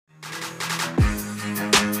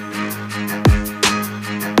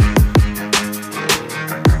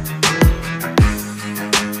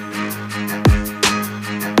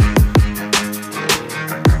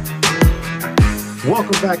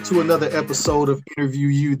welcome back to another episode of Interview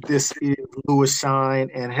You. This is Louis Shine,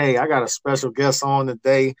 and hey, I got a special guest on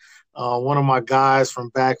today. One of my guys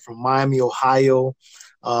from Miami, Ohio,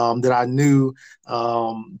 that I knew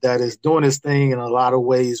that is doing his thing in a lot of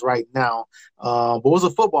ways right now, but was a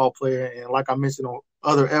football player. And like I mentioned on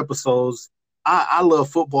other episodes, I love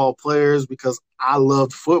football players because I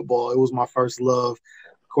loved football. It was my first love.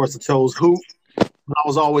 Of course, I chose hoop. I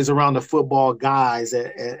was always around the football guys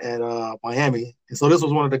at Miami. And so this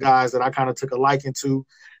was one of the guys that I kind of took a liking to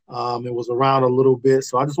and was around a little bit.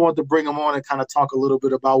 So I just wanted to bring him on and kind of talk a little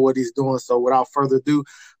bit about what he's doing. So without further ado,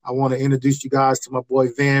 I want to introduce you guys to my boy,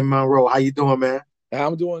 Van Monroe. How you doing, man?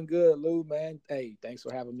 I'm doing good, Lou, man. Hey, thanks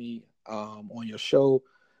for having me on your show.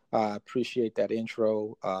 I appreciate that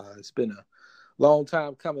intro. It's been a long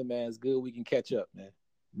time coming, man. It's good we can catch up, man.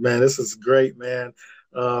 Man, this is great, man.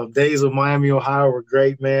 Days of Miami, Ohio were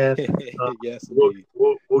great, man. Yes,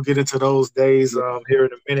 we'll get into those days here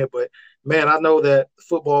in a minute. But, man, I know that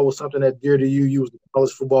football was something that dear to you. You was a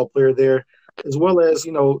college football player there, as well as,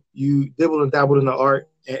 you dibbled and dabbled in the art.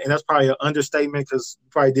 And that's probably an understatement because you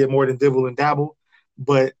probably did more than dibble and dabble.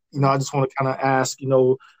 But, I just want to kind of ask,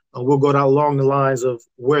 we'll go down along the lines of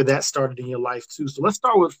where that started in your life, too. So let's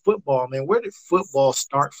start with football, man. Where did football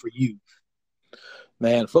start for you?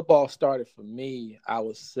 Man, football started for me, I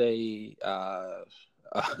would say,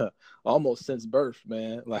 almost since birth,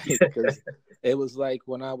 man. Like, because it was like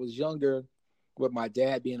when I was younger, with my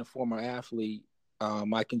dad being a former athlete,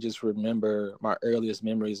 I can just remember my earliest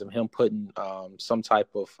memories of him putting some type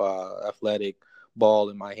of athletic ball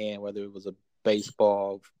in my hand, whether it was a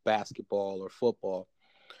baseball, basketball, or football.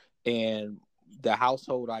 And the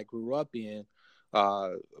household I grew up in,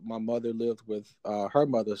 my mother lived with her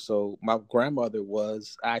mother, so my grandmother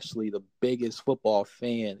was actually the biggest football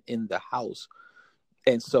fan in the house.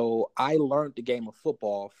 And so I learned the game of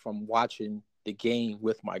football from watching the game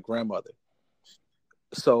with my grandmother.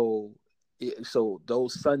 So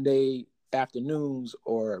those Sunday afternoons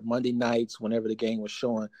or Monday nights, whenever the game was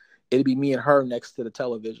showing, it'd be me and her next to the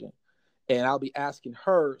television. And I'll be asking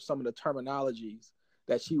her some of the terminologies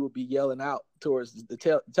that she would be yelling out towards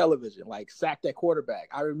the television, like sack that quarterback.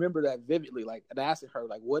 I remember that vividly, like, and asking her,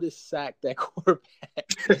 like, what is sack that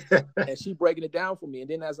quarterback? And she breaking it down for me. And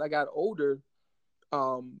then as I got older,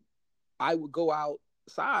 I would go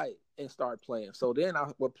outside and start playing. So then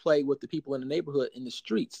I would play with the people in the neighborhood in the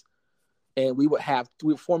streets. And we would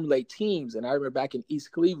formulate teams. And I remember back in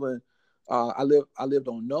East Cleveland, I lived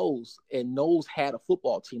on Knowles, and Knowles had a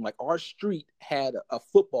football team. Like, our street had a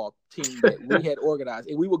football team that we had organized,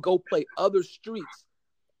 and we would go play other streets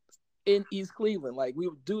in East Cleveland. Like, we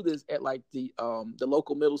would do this at like the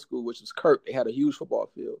local middle school, which was Kirk. They had a huge football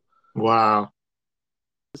field. Wow.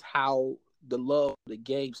 This is how the love of the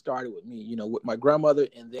game started with me, with my grandmother,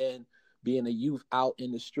 and then being a youth out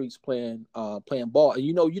in the streets playing ball. And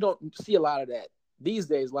you don't see a lot of that these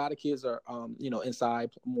days. A lot of kids are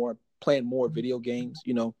inside playing more video games,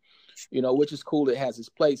 which is cool. It has its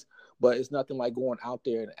place, but it's nothing like going out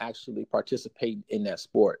there and actually participating in that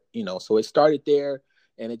sport, So it started there,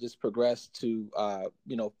 and it just progressed to,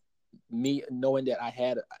 me knowing that I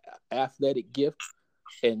had an athletic gift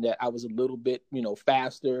and that I was a little bit,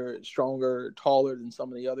 faster, stronger, taller than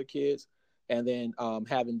some of the other kids. And then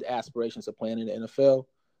having the aspirations of playing in the NFL,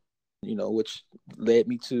 which led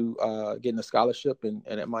me to getting a scholarship and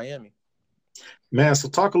at Miami. Man, so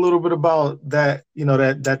talk a little bit about that,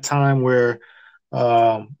 that time where,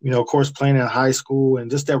 of course, playing in high school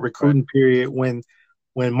and just that recruiting period when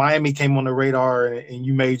Miami came on the radar and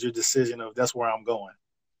you made your decision of that's where I'm going.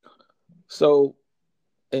 So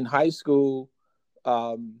in high school,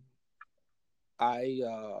 I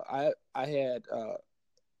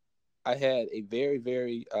had a very,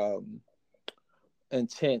 very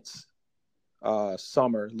intense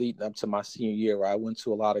summer leading up to my senior year, where I went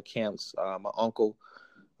to a lot of camps. My uncle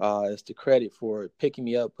is the credit for picking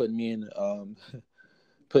me up, putting me in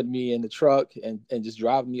the truck and just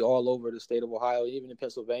driving me all over the state of Ohio, even in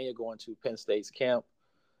Pennsylvania, going to Penn State's camp,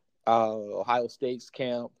 Ohio State's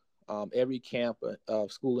camp, every camp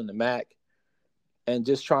of school in the MAC, and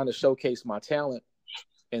just trying to showcase my talent.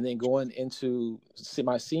 And then going into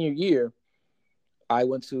my senior year, I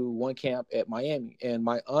went to one camp at Miami, and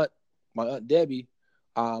my aunt Debbie,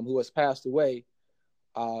 who has passed away,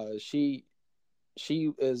 she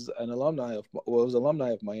was alumni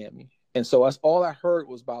of Miami. And so that's all I heard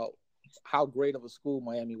was about how great of a school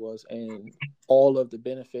Miami was and all of the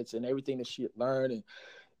benefits and everything that she had learned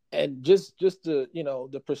and just the,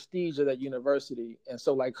 the prestige of that university. And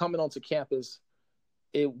so, like, coming onto campus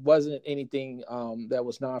it wasn't anything that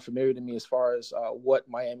was non-familiar to me as far as what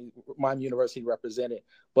Miami University represented.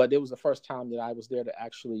 But it was the first time that I was there to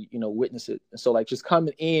actually, witness it. And so, like, just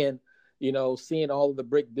coming in, seeing all of the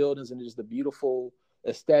brick buildings and just the beautiful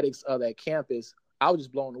aesthetics of that campus, I was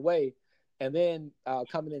just blown away. And then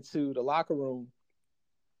coming into the locker room,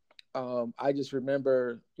 I just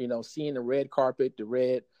remember, seeing the red carpet, the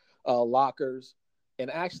red lockers,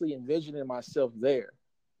 and actually envisioning myself there.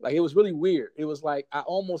 Like, it was really weird. It was like I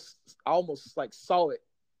almost like saw it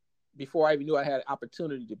before I even knew I had an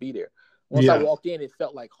opportunity to be there. Once I walked in, it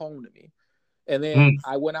felt like home to me. And then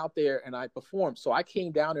I went out there and I performed. So I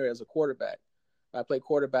came down there as a quarterback. I played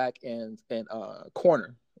quarterback and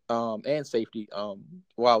corner and safety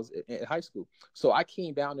while I was in high school. So I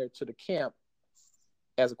came down there to the camp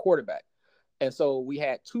as a quarterback. And so we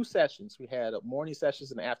had 2 sessions. We had a morning sessions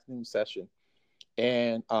and an afternoon session.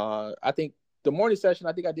 And I think the morning session,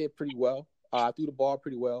 I think I did pretty well. I threw the ball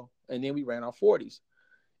pretty well. And then we ran our 40s.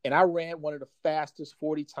 And I ran one of the fastest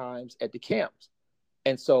 40 times at the camps.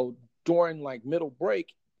 And so during like middle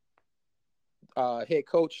break, head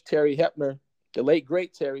coach Terry Hepner, the late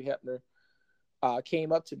great Terry Hepner,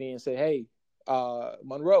 came up to me and said, "Hey,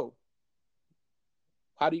 Monroe,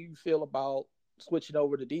 how do you feel about switching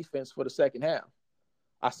over to defense for the second half?"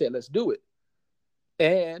 I said, "Let's do it."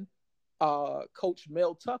 And Coach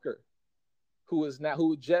Mel Tucker, who's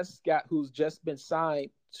just been signed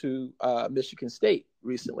to Michigan State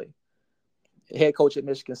recently, head coach at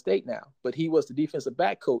Michigan State now, but he was the defensive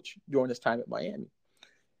back coach during his time at Miami.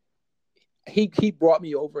 He brought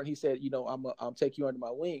me over and he said, I'm take you under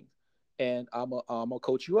my wing, and I'm gonna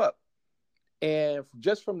coach you up. And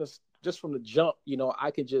just from the jump,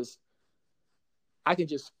 I can just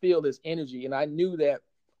feel his energy, and I knew that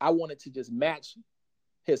I wanted to just match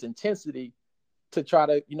his intensity to try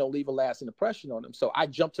to, leave a lasting impression on him. So I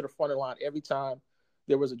jumped to the front of the line every time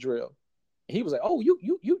there was a drill. And he was like, "Oh, you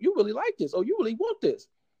really like this. Oh, you really want this."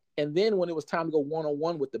 And then when it was time to go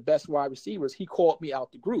one-on-one with the best wide receivers, he called me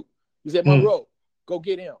out the group. He said, "Monroe, go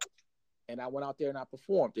get him." And I went out there and I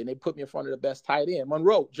performed. And they put me in front of the best tight end.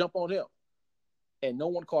 "Monroe, jump on him." And no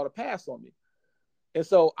one called a pass on me. And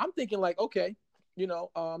so I'm thinking like, okay,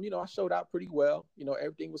 I showed out pretty well.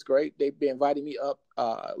 Everything was great. They invited me up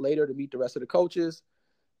later to meet the rest of the coaches.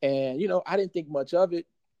 And, I didn't think much of it.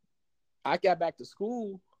 I got back to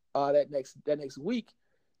school that next week.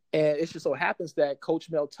 And it just so happens that Coach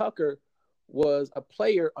Mel Tucker was a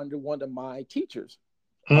player under one of my teachers.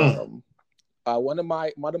 One of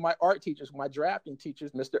my art teachers, my drafting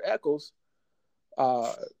teachers, Mr. Eccles,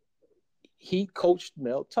 he coached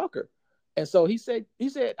Mel Tucker. And so he said,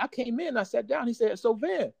 I came in, I sat down. He said, "So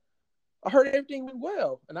Van, I heard everything went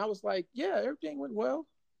well." And I was like, "Yeah, everything went well."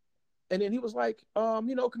 And then he was like,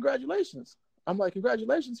 "Congratulations." I'm like,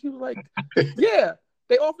 "Congratulations?" He was like, "Yeah,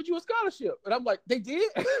 they offered you a scholarship." And I'm like, "They did?"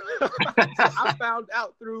 So I found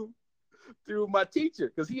out through my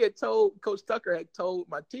teacher, because Coach Tucker had told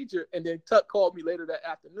my teacher, and then Tuck called me later that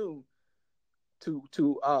afternoon to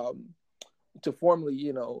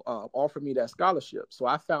formally, offer me that scholarship. So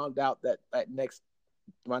I found out that next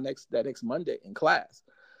Monday in class.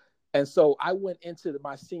 And so I went into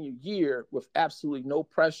my senior year with absolutely no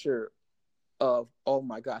pressure of, oh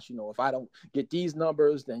my gosh, if I don't get these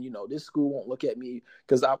numbers, then, this school won't look at me,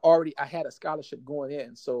 because I had a scholarship going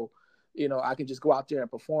in. So, I can just go out there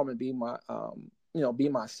and perform and be be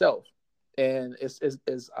myself. And it's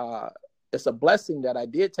a blessing that I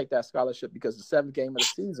did take that scholarship, because the 7th game of the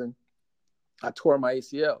season, I tore my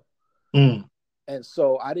ACL. And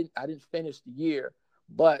so I didn't finish the year,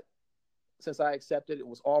 but since I accepted, it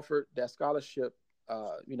was offered that scholarship,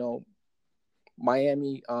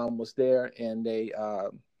 Miami was there, and they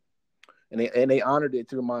honored it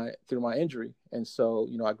through my injury. And so,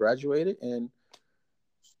 I graduated in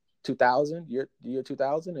 2000, year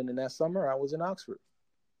 2000, and then that summer I was in Oxford.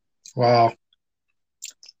 Wow,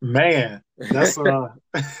 man, that's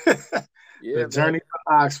yeah, the journey to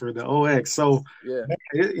Oxford, the OX. So, yeah, man,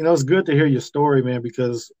 it's good to hear your story, man,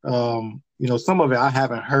 because some of it I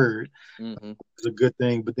haven't heard. It's a good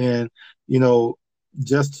thing, but then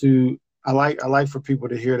I like for people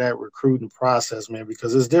to hear that recruiting process, man,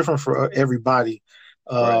 because it's different for everybody.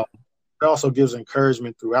 Right. It also gives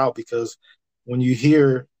encouragement throughout, because when you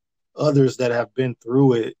hear others that have been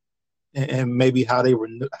through it, and maybe how they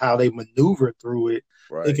maneuver through it,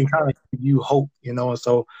 right, it can kind of give you hope, And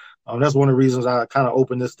so that's one of the reasons I kind of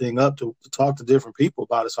opened this thing up to talk to different people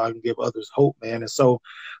about it, so I can give others hope, man. And so,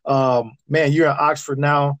 man, you're in Oxford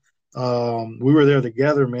now. We were there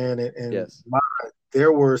together, man, and yes,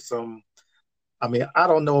 there were some. I mean, I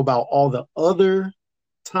don't know about all the other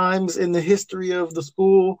times in the history of the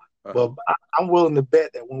school, but I I'm willing to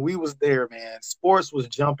bet that when we was there, man, sports was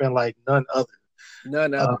jumping like none other.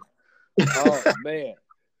 None Uh, other. Oh man.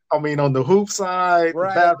 I mean, on the hoop side, the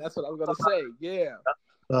Right. That's what I was gonna say.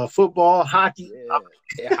 Yeah. football, hockey. Yeah.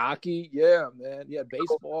 Yeah, hockey, yeah, man. Yeah,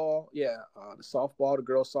 baseball, yeah. The softball, the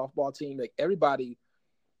girls softball team, like everybody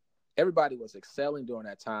was excelling during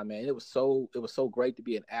that time, man. It was so great to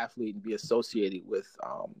be an athlete and be associated with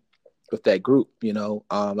that group, you know.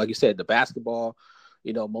 Like you said, the basketball,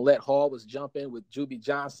 you know, Millette Hall was jumping with Juby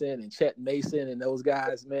Johnson and Chet Mason and those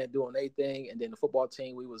guys, man, doing their thing. And then the football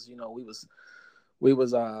team, we was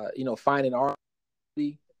finding our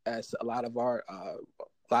as a lot of our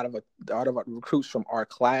recruits from our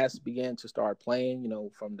class began to start playing, you know,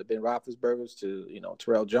 from the Ben Roethlisbergers to, you know,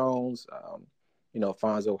 Terrell Jones,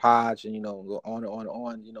 Fonzo Hodge, and, you know, go on and on and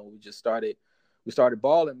on. You know, we started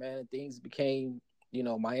balling, man, and things became, you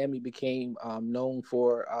know, Miami became known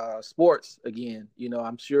for sports again. You know,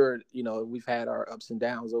 I'm sure, you know, we've had our ups and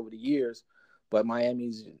downs over the years, but Miami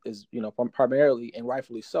is you know, primarily and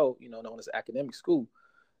rightfully so, you know, known as academic school.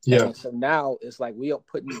 Yeah, And so now it's like we are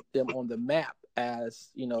putting them on the map as,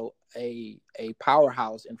 you know, a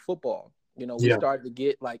powerhouse in football. You know, we yeah, started to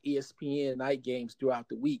get like ESPN night games throughout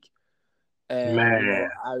the week. And, you man. know,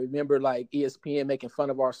 I remember like ESPN making fun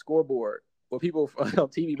of our scoreboard, or people on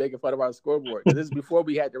TV making fun of our scoreboard. Because this is before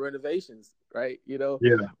we had the renovations, right? You know,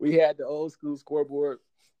 Yeah, we had the old school scoreboard.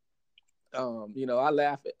 You know, I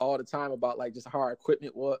laugh all the time about like just how our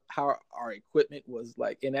equipment was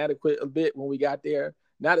like inadequate a bit when we got there.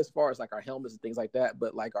 Not as far as like our helmets and things like that,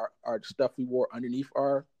 but like our stuff we wore underneath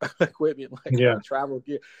our equipment, like yeah, our travel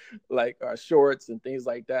gear, like our shorts and things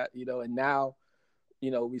like that, you know. And now,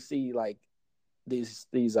 you know, we see like these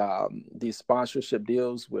sponsorship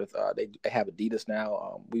deals with they have Adidas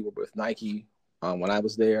now. We were with Nike when I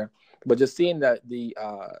was there, but just seeing that the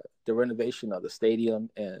renovation of the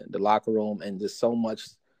stadium and the locker room and just so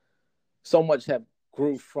much have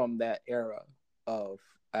grew from that era of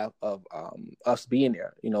us being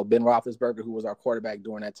there. You know, Ben Roethlisberger, who was our quarterback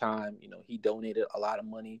during that time, you know, he donated a lot of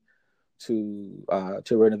money to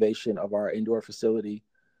renovation of our indoor facility.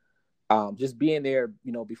 Just being there,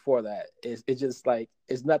 you know, before that, it's just like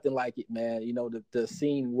it's nothing like it, man. You know, the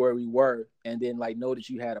scene where we were, and then like know that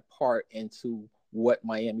you had a part into what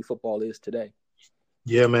Miami football is today.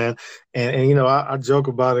 yeah, man. And you know, I joke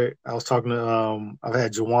about it. I was talking to I've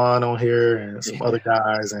had Jawan on here and some Yeah, other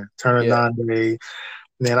guys and Turner yeah, Nande.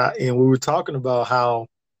 And we were talking about how,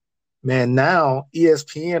 man, now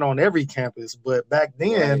ESPN on every campus, but back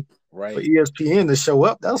then right, for right. ESPN to show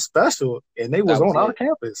up, that was special, and they was That was on our it.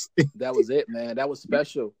 campus. That was it, man. That was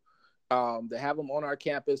special. To have them on our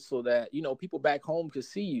campus so that, you know, people back home could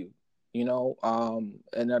see you, you know.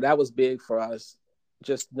 And that was big for us.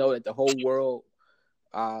 Just know that the whole world,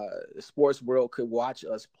 the sports world, could watch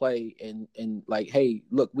us play and like, hey,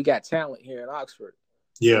 look, we got talent here in Oxford.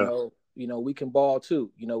 You Yeah, know, we can ball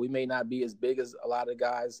too. You know, we may not be as big as a lot of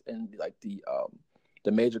guys in like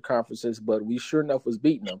the major conferences, but we sure enough was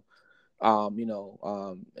beating them.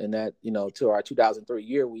 And that, you know, to our 2003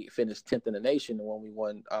 year, we finished 10th in the nation when we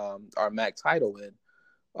won our MAC title. And,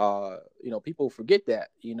 you know, people forget that,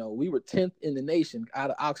 you know, we were 10th in the nation out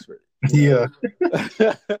of Oxford, you yeah,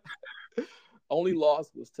 know. Only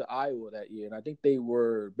loss was to Iowa that year. And I think they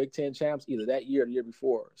were Big Ten champs either that year or the year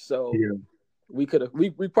before. So yeah, we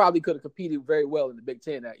probably could have competed very well in the Big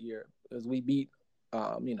Ten that year because we beat,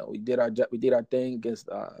 we did our thing against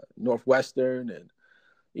Northwestern and,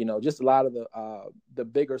 you know, just a lot of the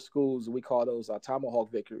bigger schools. We call those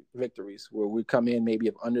tomahawk victories, where we come in maybe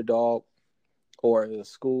an underdog or a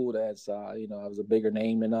school that's has a bigger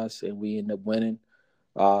name than us, and we end up winning.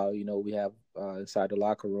 We have inside the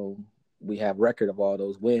locker room, we have record of all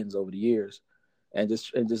those wins over the years, and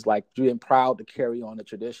just like being proud to carry on the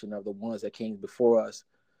tradition of the ones that came before us,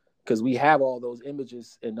 because we have all those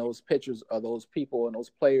images and those pictures of those people and those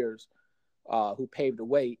players who paved the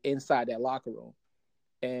way inside that locker room.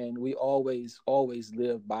 And we always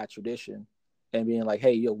live by tradition and being like,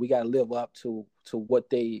 hey, yo, we got to live up to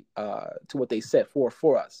what they set forth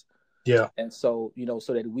for us. yeah, And so, you know,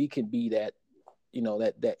 so that we can be that, you know,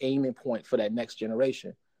 that aiming point for that next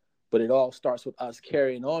generation. But it all starts with us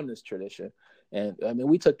carrying on this tradition. And I mean,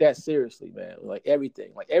 we took that seriously, man. Like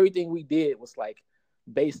everything we did was like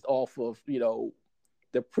based off of, you know,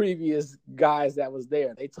 the previous guys that was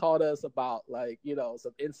there. They taught us about like,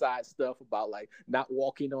 some inside stuff about like not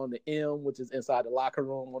walking on the M, which is inside the locker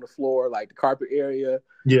room on the floor, like the carpet area.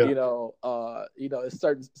 Yeah.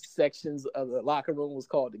 Certain sections of the locker room was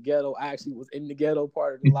called the ghetto. I actually was in the ghetto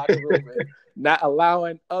part of the locker room, and not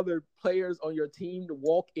allowing other players on your team to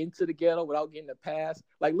walk into the ghetto without getting a pass.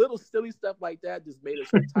 Like little silly stuff like that just made us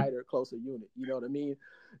a tighter, closer unit. You know what I mean?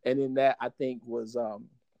 And then that I think was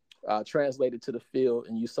translated to the field,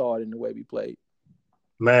 and you saw it in the way we played.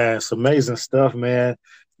 Man, it's amazing stuff, man.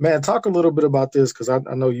 Man, talk a little bit about this because I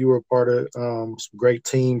know you were part of some great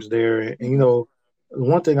teams there. And,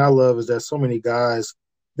 one thing I love is that so many guys,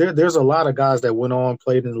 there's a lot of guys that went on,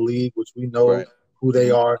 played in the league, which we know Right. who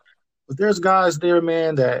they are. But there's guys there,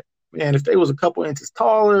 man, that, man, if they was a couple inches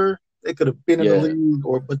taller, they could have been in the league,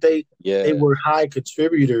 but they were high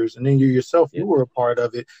contributors. And then you yourself, you were a part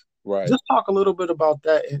of it. Right. Just talk a little bit about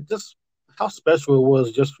that and just how special it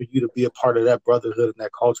was just for you to be a part of that brotherhood and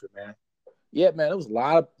that culture, man. Yeah, man, there was a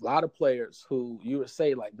lot of players who you would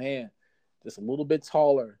say like, man, just a little bit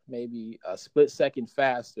taller, maybe a split second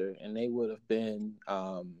faster, and they would have been,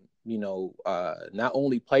 not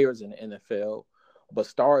only players in the NFL, but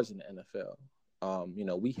stars in the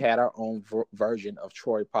NFL. We had our own version of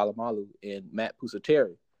Troy Polamalu and Matt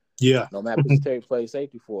Pusateri. Yeah. Matt Pusateri played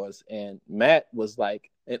safety for us, and Matt was like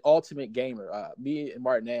an ultimate gamer. Me and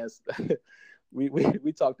Martinez,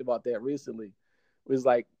 we talked about that recently. It was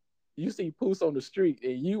like, you see Poos on the street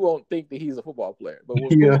and you won't think that he's a football player. But when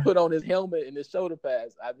Poos put on his helmet and his shoulder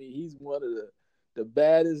pads, I mean, he's one of the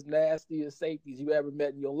baddest, nastiest safeties you ever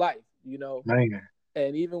met in your life, Man.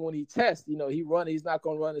 And even when he tests, he's not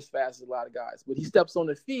going to run as fast as a lot of guys. But he steps on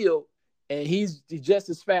the field and he's just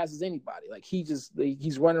as fast as anybody. Like he's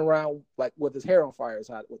running around like with his hair on fire is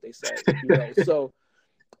what they say. So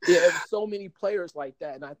there's so many players like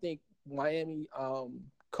that. And I think Miami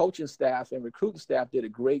coaching staff and recruiting staff did a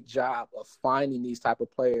great job of finding these type of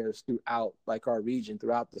players throughout like our region,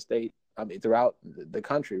 throughout the state. I mean, throughout the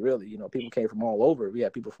country, really. People came from all over. We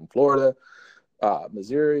had people from Florida,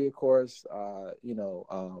 Missouri, of course,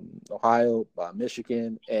 Ohio,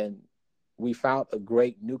 Michigan, and we found a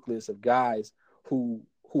great nucleus of guys who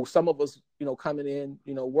some of us, coming in,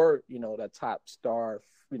 were, that top star,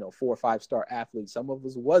 4 or 5 star athletes. Some of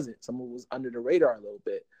us wasn't. Some of us was under the radar a little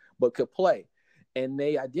bit, but could play. And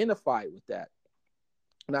they identified with that.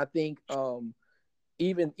 And I think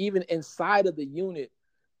even inside of the unit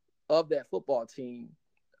of that football team,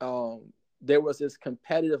 there was this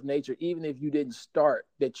competitive nature, even if you didn't start,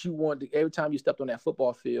 that you wanted to, every time you stepped on that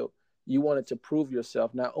football field, you wanted to prove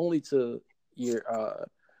yourself, not only to your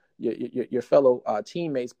fellow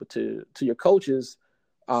teammates, but to your coaches,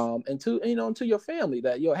 and to your family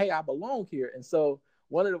that, hey, I belong here. And so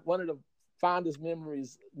one of the fondest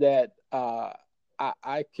memories that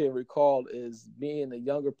I can recall is being a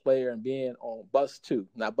younger player and being on bus 2.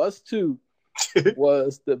 Now, bus 2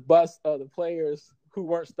 was the bus of the players who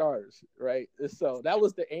weren't starters, right? So that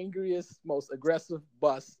was the angriest, most aggressive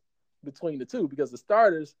bus between the two, because the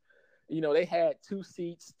starters, they had 2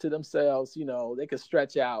 seats to themselves. They could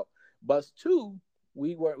stretch out. Bus 2,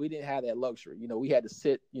 we didn't have that luxury. We had to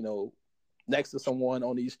sit, next to someone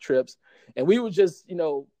on these trips, and we were just,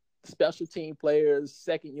 special team players,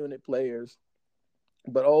 second unit players.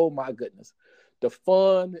 But oh my goodness, the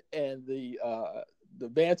fun and the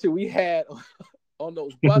banter we had on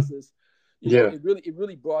those buses, it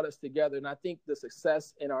really brought us together. And I think the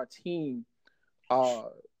success in our team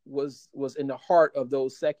was in the heart of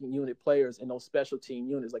those second unit players and those special team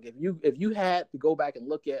units. Like if you had to go back and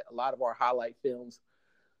look at a lot of our highlight films,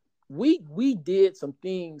 we did some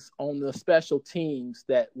things on the special teams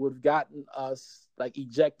that would have gotten us like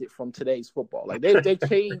ejected from today's football. Like they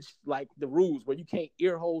changed like the rules where you can't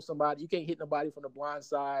ear hole somebody, you can't hit nobody from the blind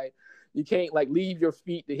side, you can't like leave your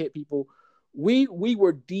feet to hit people. We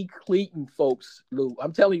were decleating folks, Lou.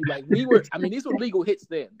 I'm telling you, like we were. I mean, these were legal hits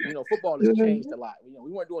then. Football has changed a lot.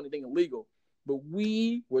 We weren't doing anything illegal, but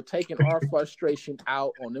we were taking our frustration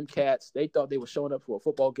out on them cats. They thought they were showing up for a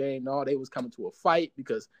football game. No, they was coming to a fight,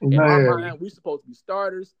 because in our mind, we're supposed to be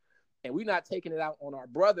starters, and we're not taking it out on our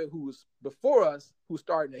brother who was before us, who's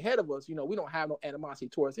starting ahead of us. We don't have no animosity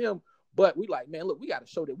towards him, but we like, man, look, we got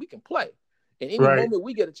to show that we can play. And any moment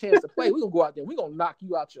we get a chance to play, we're going to go out there and we're going to knock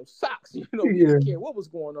you out your socks. We didn't care what was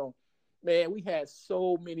going on. Man, we had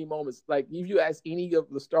so many moments. Like, if you ask any of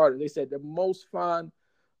the starters, they said the most fun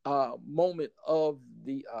moment of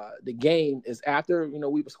the game is after,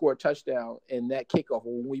 we would score a touchdown and that kickoff,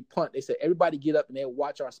 or when we punt, they said, everybody get up and they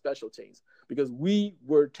watch our special teams, because we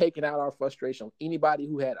were taking out our frustration on anybody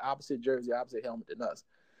who had opposite jersey, opposite helmet than us.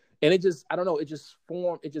 And it just, I don't know, it just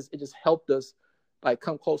formed, it just helped us like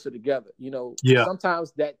come closer together. Yeah.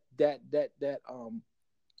 Sometimes that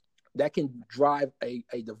can drive a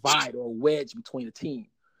divide or a wedge between a team,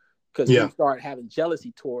 because you Yeah. start having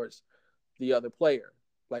jealousy towards the other player.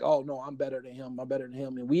 Like, oh no, I'm better than him. I'm better than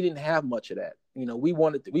him. And we didn't have much of that. We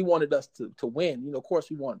wanted us to win. Of course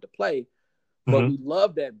we wanted to play, but Hmm. we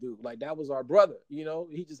loved that dude. Like, that was our brother.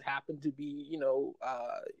 He just happened to be,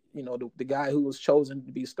 the guy who was chosen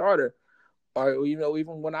to be starter. Or,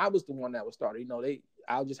 even when I was the one that was starter,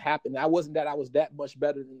 I just happened. I wasn't that I was that much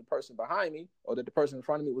better than the person behind me, or that the person in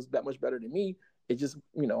front of me was that much better than me. It just,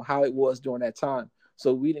 how it was during that time.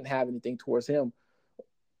 So we didn't have anything towards him,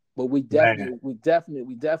 but we Man.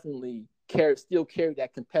 definitely still carry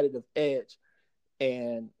that competitive edge.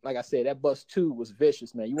 And like I said, that bus two was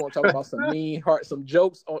vicious, man. You want to talk about some mean heart, some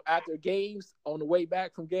jokes after games, on the way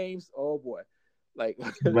back from games? Oh boy, like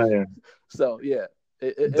Man. so yeah,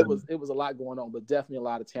 it The- was a lot going on, but definitely a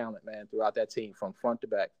lot of talent, man, throughout that team from front to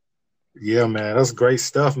back. yeah, man. That's great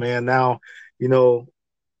stuff, man. Now, you know,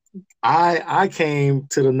 I came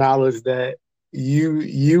to the knowledge that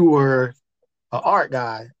you were an art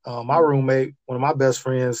guy. My Mm. roommate, one of my best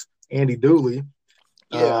friends, Andy Dooley,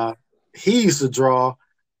 Yeah, uh, he used to draw,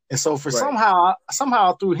 and so for right.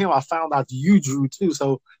 somehow through him, I found out you drew too.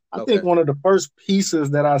 So I think Okay. one of the first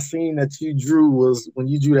pieces that I seen that you drew was when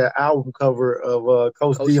you drew that album cover of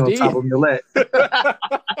Coach D Coach on top D. of Millette.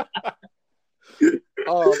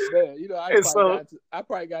 Oh man, And so, I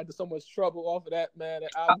probably got into so much trouble off of that, man.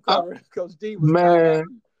 That album I, cover, Coach D was not man, happy.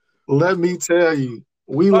 let me tell you,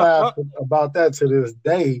 we laugh about that to this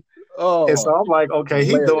day. And Oh, so I'm like, okay,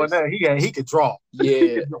 he doing hilarious. that. He could draw. He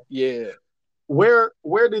Yeah, could draw. yeah.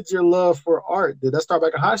 Where did your love for art? Did that start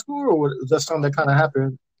back in high school, or was that something Oh that kind man, of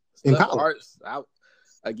happened in love for college? arts.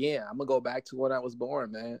 Again, I'm gonna go back to when I was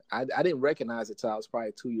born, man. I didn't recognize it till I was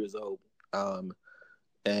probably 2 years old. Um,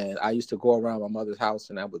 and I used to go around my mother's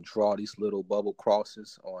house and I would draw these little bubble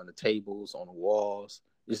crosses on the tables, on the walls,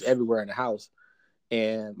 just everywhere in the house.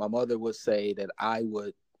 And my mother would say that I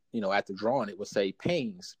would, after drawing it, would say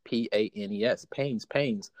pains, Panes, pains,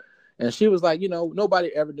 pains. And she was like, nobody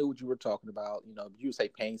ever knew what you were talking about. You would say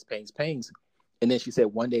pains, pains, pains. And then she said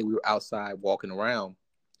one day we were outside walking around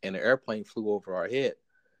and an airplane flew over our head.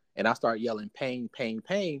 And I started yelling, pain, pain,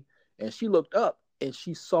 pain. And she looked up and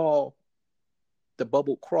she saw the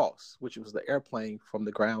bubble cross, which was the airplane from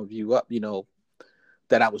the ground view up,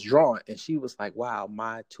 that I was drawing. And she was like, wow,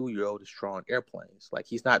 my 2-year-old is drawing airplanes. Like,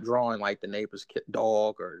 he's not drawing like the neighbor's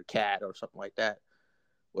dog or the cat or something like that.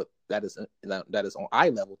 What that is on eye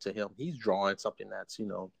level to him. He's drawing something that's,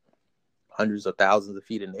 hundreds of thousands of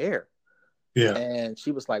feet in the air. Yeah, And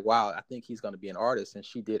she was like, wow, I think he's going to be an artist. And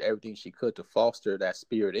she did everything she could to foster that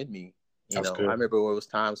spirit in me. that's I good. remember there was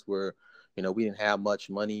times where, we didn't have much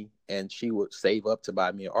money and she would save up to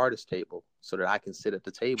buy me an artist table so that I can sit at the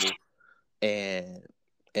table and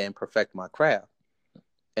perfect my craft.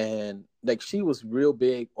 And like, she was real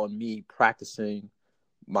big on me practicing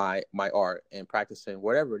my art and practicing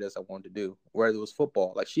whatever it is I wanted to do, whether it was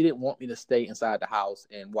football. Like, she didn't want me to stay inside the house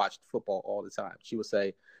and watch football all the time. She would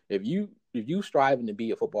say, if you striving to be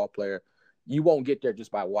a football player, you won't get there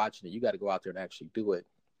just by watching it. You got to go out there and actually do it.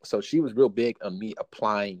 So she was real big on me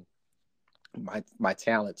applying my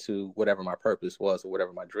talent to whatever my purpose was or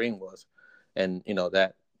whatever my dream was. And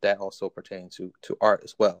that also pertained to art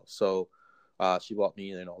as well. So she bought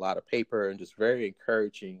me a lot of paper and just very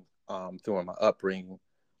encouraging through my upbringing,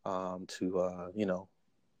 to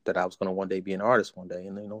that I was going to one day be an artist one day.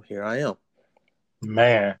 And here I am.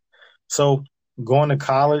 Man. So going to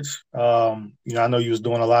college, I know you was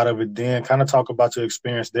doing a lot of it then. Kind of talk about your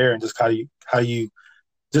experience there and just how you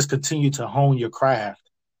just continue to hone your craft.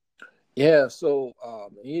 Yeah, so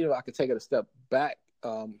I could take it a step back.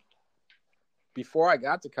 Before I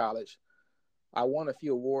got to college, I won a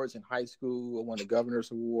few awards in high school. I won the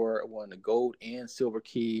Governor's Award. I won the Gold and Silver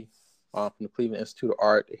Key from the Cleveland Institute of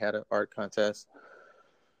Art. They had an art contest.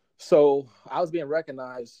 So I was being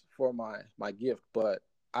recognized for my gift, but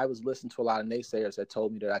I was listening to a lot of naysayers that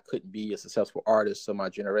told me that I couldn't be a successful artist of my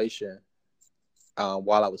generation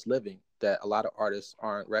while I was living, that a lot of artists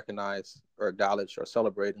aren't recognized or acknowledged or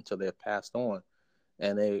celebrated until they're passed on.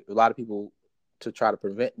 And a lot of people, to try to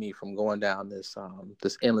prevent me from going down this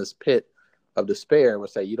endless pit of despair, would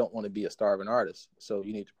say, you don't want to be a starving artist, so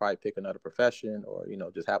you need to probably pick another profession, or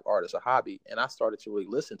just have art as a hobby. And I started to really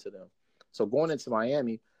listen to them. So going into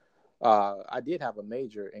Miami, I did have a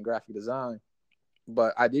major in graphic design,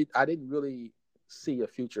 but I didn't really see a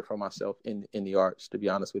future for myself in the arts, to be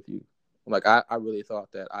honest with you. Like, I really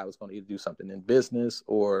thought that I was going to either do something in business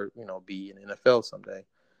or be in the NFL someday.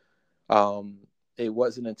 it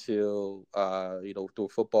wasn't until through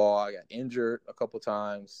football I got injured a couple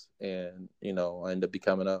times, and I ended up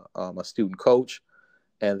becoming a student coach,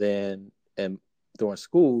 and then during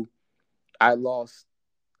school I lost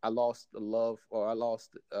the love, or I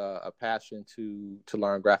lost a passion to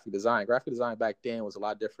learn graphic design. Graphic design back then was a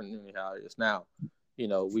lot different than how it is now.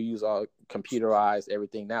 We use all computerized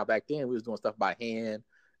everything now. Back then we was doing stuff by hand.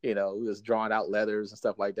 We was drawing out letters and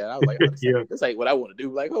stuff like that. I was like, oh, this ain't what I want to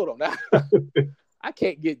do. Like, hold on now. I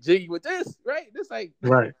can't get jiggy with this, right? This ain't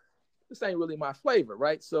really my flavor,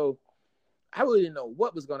 right? So I really didn't know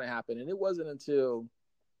what was going to happen. And it wasn't until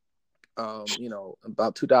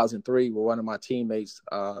about 2003, where one of my teammates,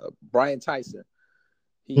 Brian Tyson,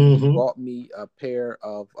 he bought me a pair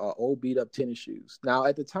of old beat up tennis shoes. Now,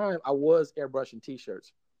 at the time, I was airbrushing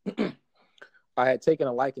t-shirts. I had taken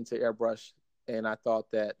a liking to airbrush, and I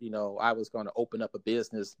thought that, I was going to open up a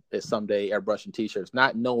business someday airbrushing t-shirts,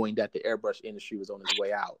 not knowing that the airbrush industry was on its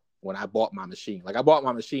way out when I bought my machine. Like, I bought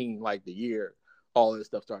my machine like the year all this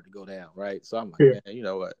stuff started to go down, right? So I'm like, man, you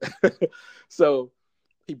know what? So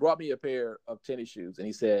he brought me a pair of tennis shoes, and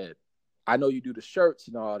he said, I know you do the shirts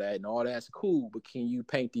and all that's cool, but can you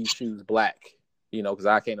paint these shoes black? Because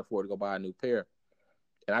I can't afford to go buy a new pair.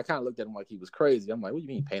 And I kind of looked at him like he was crazy. I'm like, what do you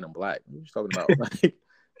mean paint them black? What are you talking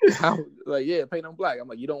about? Yeah, paint them black. I'm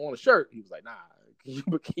like, you don't want a shirt? He was like, nah, can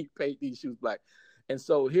you paint these shoes black? And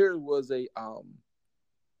so here was an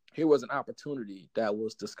opportunity that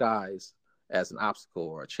was disguised as an obstacle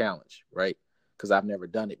or a challenge, right? Because I've never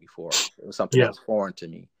done it before. It was something that was foreign to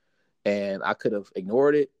me. And I could have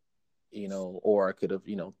ignored it, or I could have,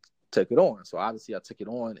 took it on. So obviously I took it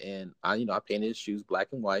on, and I painted his shoes black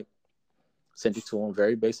and white, sent it to him,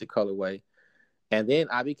 very basic colorway. And then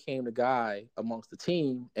I became the guy amongst the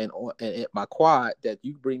team and at my quad that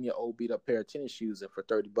you bring me an old beat up pair of tennis shoes, and for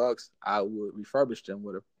 $30, I would refurbish them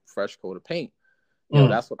with a fresh coat of paint.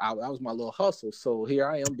 That's what that was my little hustle. So here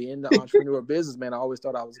I am being the entrepreneur businessman I always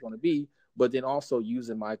thought I was going to be, but then also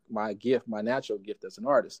using my gift, my natural gift as an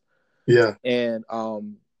artist. Yeah. And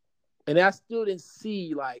I still didn't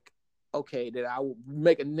see that I would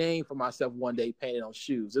make a name for myself one day painting on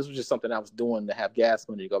shoes. This was just something I was doing to have gas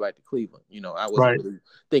money to go back to Cleveland. I wasn't really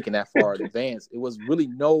thinking that far in advance. It was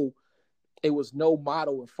no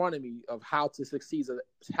model in front of me of how to succeed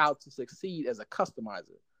as a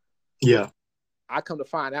customizer. Yeah. I come to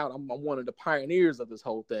find out I'm one of the pioneers of this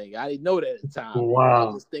whole thing. I didn't know that at the time. Wow.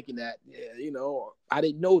 I was thinking that, I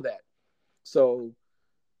didn't know that. So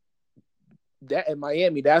that in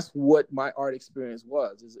Miami, that's what my art experience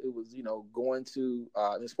was. It was, going to,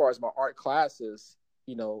 as far as my art classes,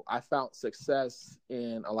 I found success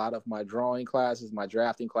in a lot of my drawing classes, my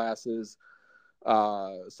drafting classes,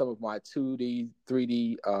 some of my 2D,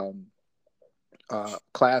 3D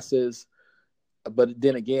classes. But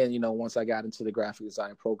then again, once I got into the graphic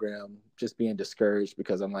design program, just being discouraged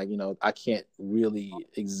because I'm like, I can't really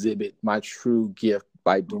exhibit my true gift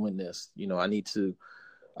by doing this. I need to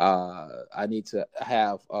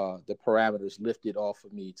have the parameters lifted off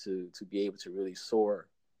of me to be able to really soar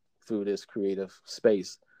through this creative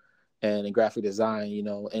space. And in graphic design,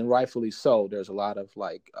 and rightfully so, there's a lot of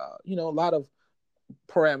a lot of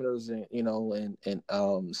parameters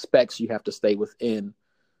and specs you have to stay within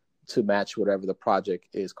to match whatever the project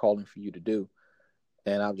is calling for you to do.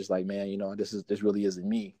 And I'm just like, man, this really isn't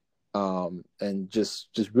me. And just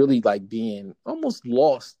really being almost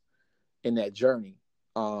lost in that journey.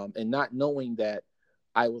 And not knowing that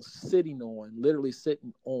I was literally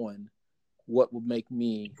sitting on what would make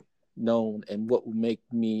me known and what would make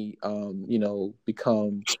me,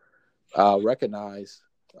 become recognized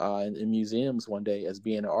in museums one day as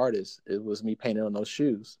being an artist. It was me painting on those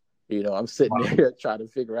shoes. I'm sitting there trying to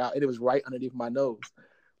figure out, and it was right underneath my nose.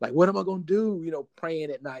 Like, what am I going to do?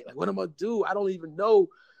 Praying at night. Like, what am I going to do? I don't even know,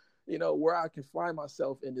 where I can find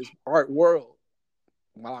myself in this art world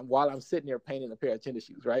while I'm sitting there painting a pair of tennis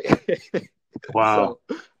shoes, right? Wow.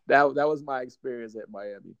 So that was my experience at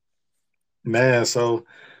Miami. Man,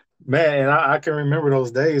 I can remember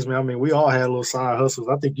those days, man. I mean, we all had little side hustles.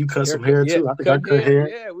 I think you cut some hair too. I think I cut hair.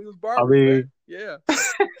 Yeah, we was barbers. Yeah.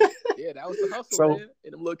 Yeah, that was the hustle, man.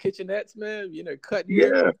 In them little kitchenettes, man, cutting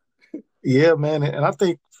hair. Yeah, man. And I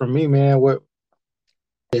think for me, man, what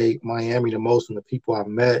Miami the most and the people I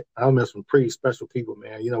met some pretty special people,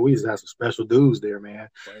 man. We used to have some special dudes there, man.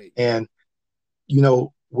 Right. And,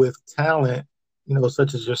 with talent,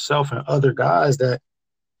 such as yourself and other guys that,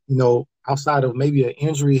 outside of maybe an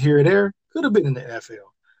injury here or there, could have been in the NFL.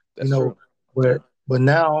 That's true. But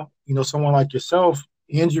now, someone like yourself,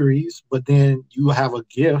 injuries, but then you have a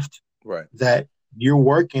gift right. that you're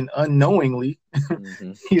working unknowingly,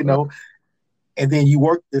 mm-hmm. right. and then you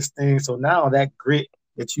work this thing. So now that grit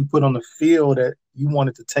that you put on the field that you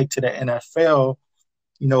wanted to take to the NFL,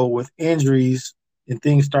 with injuries and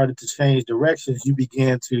things started to change directions, you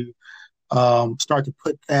began to start to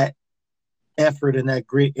put that effort and that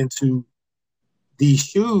grit into these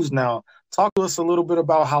shoes. Now, talk to us a little bit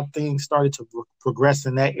about how things started to progress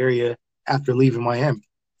in that area after leaving Miami.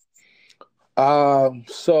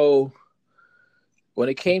 So when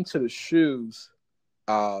it came to the shoes,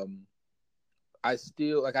 I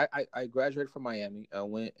still I graduated from Miami. I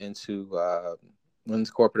went into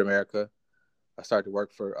corporate America. I started to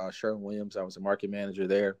work for Sherwin-Williams. I was a market manager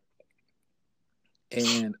there,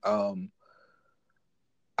 and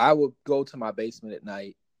I would go to my basement at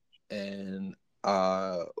night and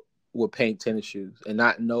would paint tennis shoes and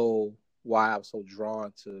not know why I was so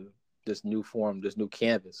drawn to this new form, this new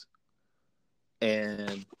canvas.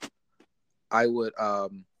 And I would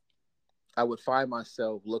find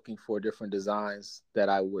myself looking for different designs that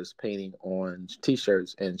I was painting on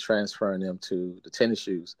T-shirts and transferring them to the tennis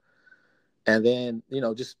shoes. And then,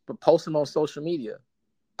 just post them on social media.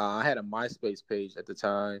 I had a MySpace page at the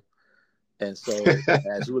time. And so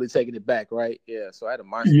it's really taking it back, right? Yeah. So I had a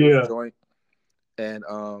MySpace joint. And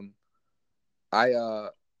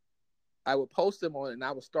I would post them on it, and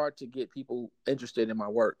I would start to get people interested in my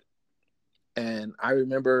work. And I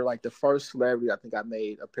remember like the first celebrity I think I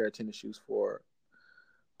made a pair of tennis shoes for,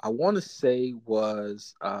 I want to say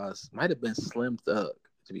was, might have been Slim Thug,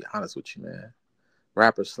 to be honest with you, man.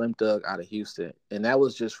 Rapper Slim Thug out of Houston. And that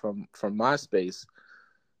was just from MySpace.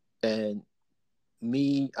 And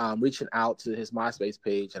me reaching out to his MySpace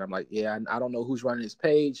page, and I'm like, yeah, I don't know who's running his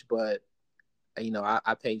page, but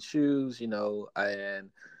I paint shoes, and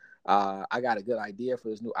I got a good idea for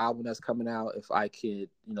this new album that's coming out. If I could,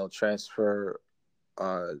 transfer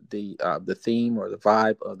the theme or the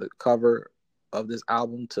vibe of the cover of this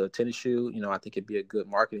album to a tennis shoe, I think it'd be a good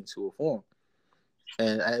marketing tool for him.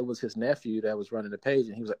 And it was his nephew that was running the page,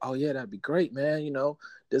 and he was like, "Oh yeah, that'd be great, man.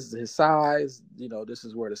 This is his size. This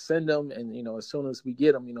is where to send them, and as soon as we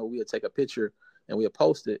get them, we'll take a picture and we'll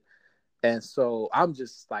post it." And so I'm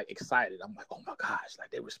just like excited. I'm like, "Oh my gosh!"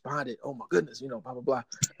 Like they responded. "Oh my goodness!" Blah blah blah.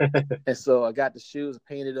 And so I got the shoes,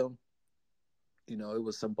 painted them. It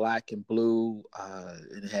was some black and blue,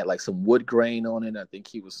 and it had like some wood grain on it. I think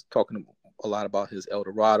he was talking a lot about his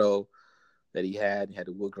Eldorado that he had. He had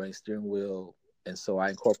a wood grain steering wheel. And so I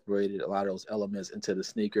incorporated a lot of those elements into the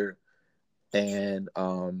sneaker, and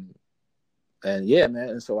yeah, man.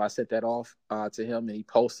 And so I sent that off to him, and he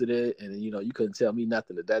posted it, and you couldn't tell me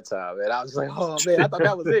nothing at that time, and I was like, oh man, I thought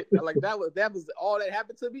that was it. Like that was all that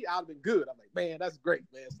happened to me. I'd have been good. I'm like, man, that's great,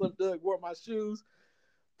 man. Slim Doug wore my shoes,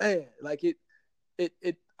 man. Like it.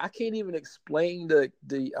 I can't even explain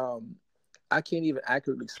I can't even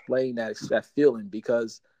accurately explain that feeling,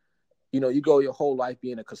 because you go your whole life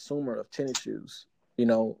being a consumer of tennis shoes,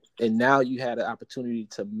 and now you had an opportunity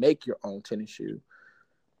to make your own tennis shoe.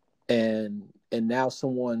 And now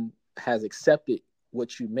someone has accepted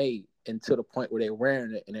what you made, and to the point where they're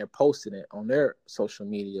wearing it and they're posting it on their social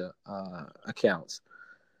media accounts.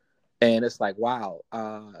 And it's like, wow.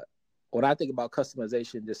 When I think about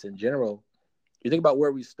customization just in general, you think about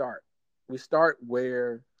where we start. We start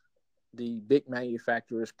where the big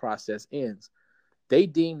manufacturer's process ends. They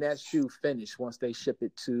deem that shoe finished once they ship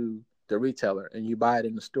it to the retailer and you buy it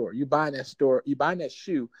in the store. You buying that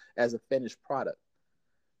shoe as a finished product.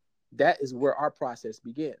 That is where our process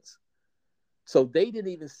begins. So they didn't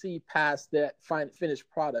even see past that finished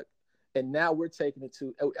product. And now we're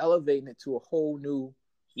elevating it to a whole new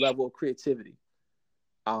level of creativity,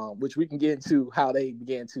 which we can get into how they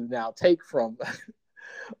began to now take from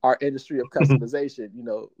our industry of customization,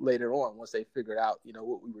 later on, once they figured out,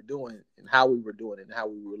 what we were doing and how we were doing it and how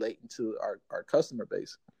we were relating to our customer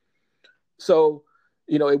base. So,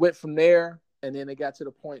 it went from there, and then it got to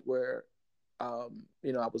the point where, I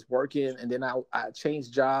was working, and then I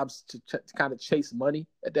changed jobs to kind of chase money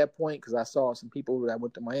at that point, because I saw some people that I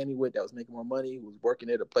went to Miami with that was making more money, who was working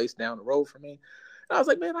at a place down the road from me. And I was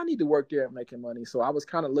like, man, I need to work there and making money. So I was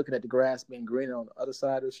kind of looking at the grass being greener on the other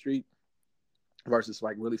side of the street, versus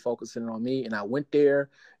like really focusing on me. And I went there,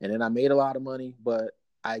 and then I made a lot of money, but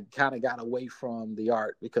I kind of got away from the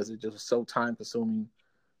art because it just was so time consuming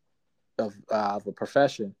of a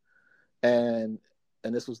profession. And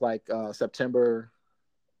this was like around September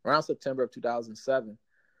of 2007.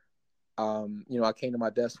 I came to my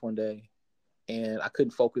desk one day, and I couldn't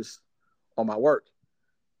focus on my work.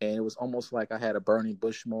 And it was almost like I had a burning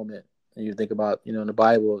bush moment. And you think about, in the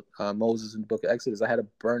Bible, Moses in the book of Exodus, I had a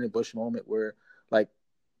burning bush moment where, like,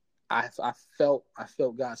 I felt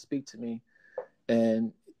God speak to me,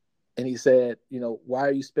 and And he said, why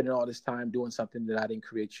are you spending all this time doing something that I didn't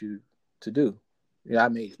create you to do? I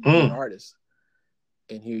made you an artist.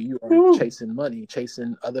 And here you are chasing money,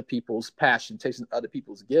 chasing other people's passion, chasing other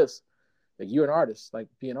people's gifts. Like, you're an artist, like,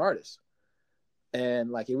 be an artist.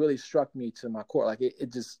 And like, it really struck me to my core. Like,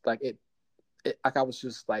 it just like it like, I was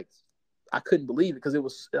just like, I couldn't believe it, because it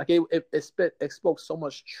was like it spoke so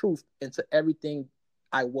much truth into everything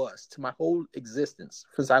I was, to my whole existence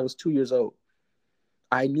since I was 2 years old.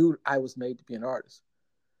 I knew I was made to be an artist.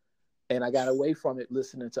 And I got away from it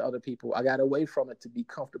listening to other people. I got away from it to be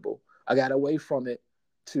comfortable. I got away from it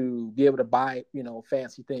to be able to buy,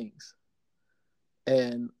 fancy things.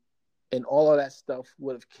 And all of that stuff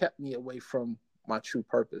would have kept me away from my true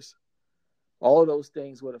purpose. All of those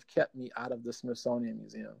things would have kept me out of the Smithsonian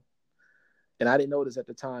Museum. And I didn't know this at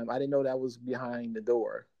the time. I didn't know that was behind the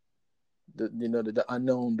door, the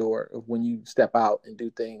unknown door of when you step out and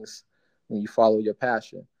do things, when you follow your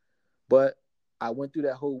passion. But I went through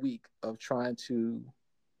that whole week of trying to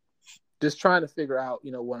figure out,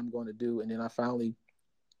 what I'm going to do. And then I finally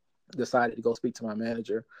decided to go speak to my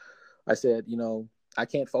manager. I said, I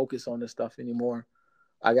can't focus on this stuff anymore.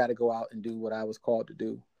 I got to go out and do what I was called to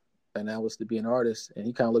do. And that was to be an artist. And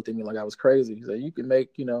he kind of looked at me like I was crazy. He said, you can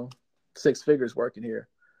make, 6 figures working here.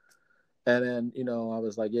 And then, I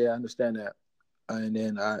was like, yeah, I understand that. And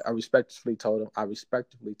then I respectfully told him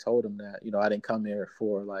that, I didn't come here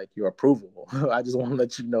for like your approval. I just want to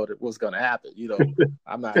let you know that what's going to happen.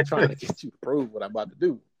 I'm not trying to get you to prove what I'm about to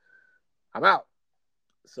do. I'm out.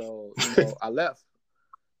 So, I left.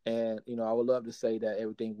 And, I would love to say that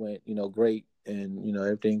everything went, great. And,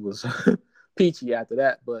 everything was peachy after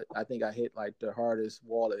that. But I think I hit like the hardest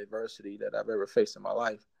wall of adversity that I've ever faced in my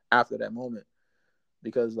life after that moment.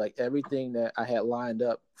 Because like everything that I had lined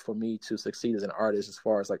up for me to succeed as an artist, as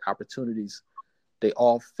far as like opportunities, they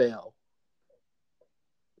all fell.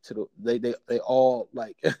 They all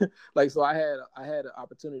like like, so I had an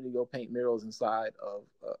opportunity to go paint murals inside of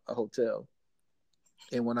a hotel.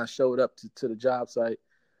 And when I showed up to the job site,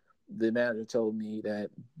 the manager told me that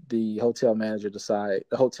the hotel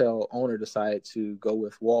owner decided to go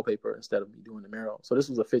with wallpaper instead of me doing the mural. So this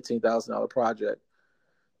was a $15,000 project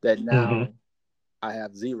that now I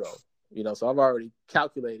have zero. So I've already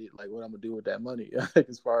calculated like what I'm gonna do with that money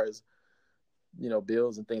as far as,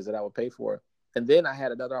 bills and things that I would pay for. And then I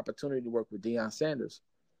had another opportunity to work with Deion Sanders,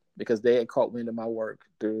 because they had caught wind of my work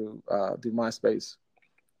through MySpace.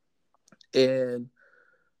 And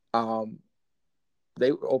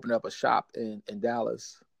they opened up a shop in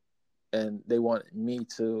Dallas, and they wanted me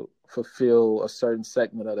to fulfill a certain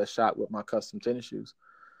segment of the shop with my custom tennis shoes.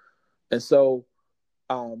 And so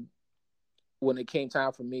when it came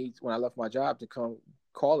time for me, when I left my job, to come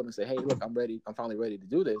call him and say, hey, look, I'm ready. I'm finally ready to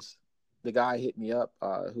do this. The guy hit me up,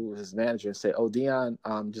 who was his manager, and said, oh, Deion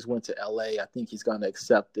just went to LA. I think he's going to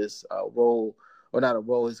accept this role, or not a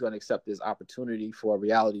role. He's going to accept this opportunity for a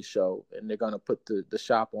reality show, and they're going to put the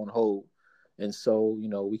shop on hold. And so,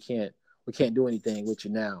 we can't do anything with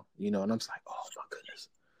you now, and I'm just like, oh my goodness.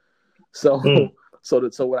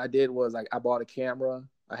 So what I did was, like, I bought a camera.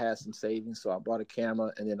 I had some savings, so I bought a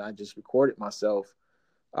camera, and then I just recorded myself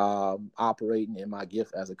operating in my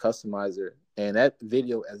gift as a customizer. And that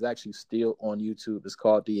video is actually still on YouTube. It's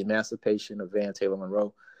called The Emancipation of Van Taylor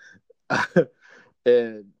Monroe.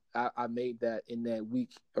 And I made that in that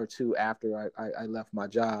week or two after I left my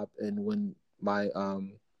job, and when my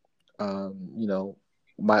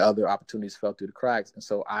my other opportunities fell through the cracks. And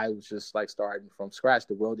so I was just like starting from scratch.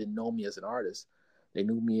 The world didn't know me as an artist. They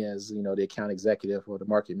knew me as, the account executive or the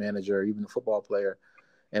market manager, or even the football player.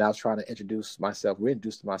 And I was trying to reintroduce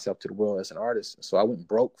myself to the world as an artist. So I went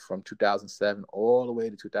broke from 2007 all the way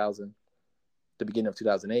to the beginning of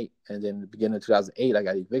 2008. And then the beginning of 2008, I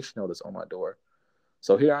got an eviction notice on my door.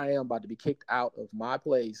 So here I am, about to be kicked out of my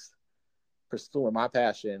place, pursuing my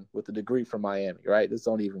passion with a degree from Miami, right? This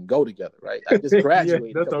don't even go together, right? I just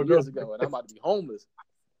graduated a couple years ago, and I'm about to be homeless.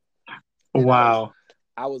 And wow.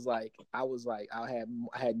 I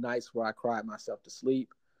had nights where I cried myself to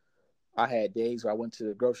sleep. I had days where I went to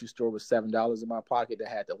the grocery store with $7 in my pocket that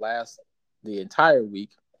had to last the entire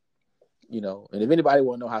week. And if anybody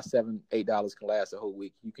want to know how $7-8 can last a whole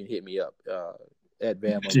week, you can hit me up at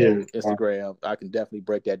Van Monroe Instagram. I can definitely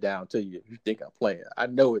break that down to you if you think I'm playing. I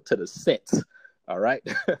know it to the sense. All right,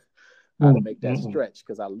 how to make that stretch,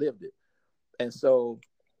 because I lived it. And so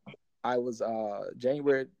I was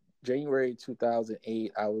January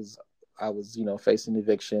 2008. I was facing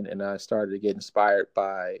eviction, and I started to get inspired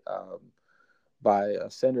by a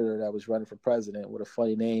senator that was running for president with a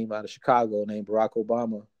funny name out of Chicago named Barack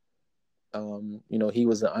Obama. He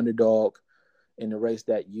was an underdog in the race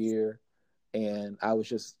that year. And I was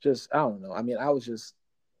just I don't know. I mean, I was just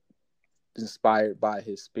inspired by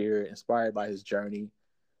his spirit, inspired by his journey.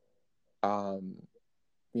 Um,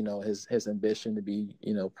 his ambition to be,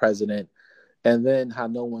 president, and then how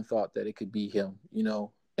no one thought that it could be him.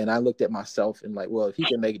 And I looked at myself and like, well, if he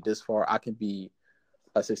can make it this far, I can be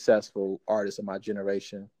a successful artist of my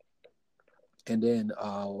generation. And then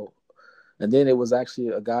it was actually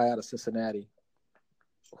a guy out of Cincinnati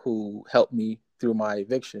who helped me through my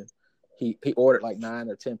eviction. He ordered like 9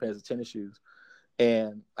 or 10 pairs of tennis shoes,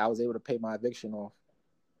 and I was able to pay my eviction off.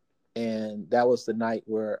 And that was the night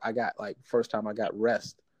where I got like first time I got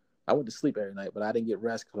rest. I went to sleep every night, but I didn't get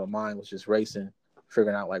rest because my mind was just racing,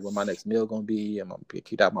 figuring out like what my next meal gonna be. Am I gonna be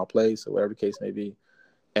kicked out of my place or whatever the case may be.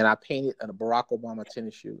 And I painted a Barack Obama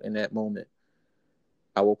tennis shoe in that moment.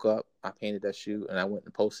 I woke up, I painted that shoe, and I went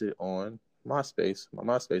and posted it on my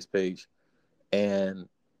MySpace page. And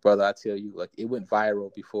brother, I tell you, like it went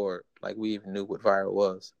viral before like we even knew what viral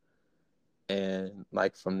was. And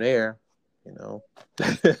like from there,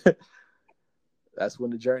 that's when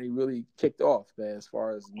the journey really kicked off, man, as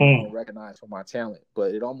far as being recognized for my talent.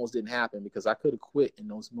 But it almost didn't happen because I could have quit in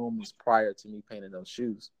those moments prior to me painting those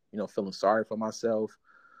shoes, feeling sorry for myself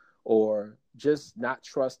or just not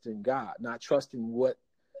trusting God, not trusting what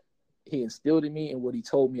he instilled in me and what he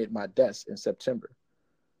told me at my desk in September.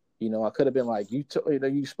 I could have been like, you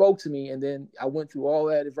spoke to me, and then I went through all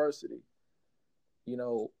that adversity,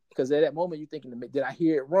 because at that moment you're thinking, did I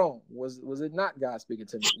hear it wrong? Was it not God speaking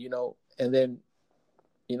to me? And then,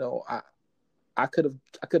 I could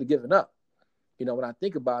have given up. When I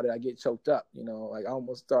think about it, I get choked up. Like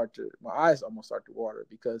my eyes almost start to water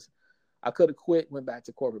because I could have quit, went back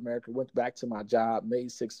to corporate America, went back to my job,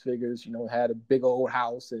 made 6 figures, had a big old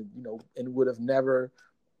house, and and would have never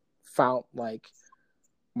found like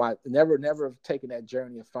never have taken that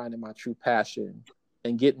journey of finding my true passion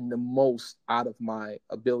and getting the most out of my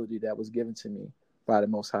ability that was given to me by the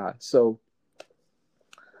Most High. So,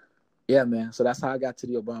 yeah, man. So that's how I got to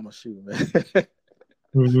the Obama shoe, man.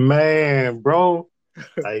 Man, bro,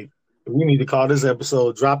 like we need to call this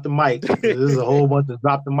episode "Drop the Mic." This is a whole bunch of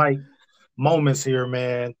drop the mic moments here,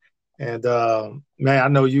 man. And man, I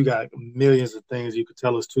know you got millions of things you could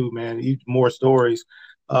tell us too, man. Even more stories.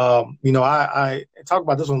 I talk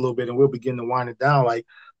about this one a little bit, and we'll begin to wind it down. Like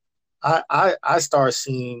I started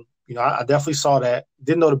seeing, I definitely saw that.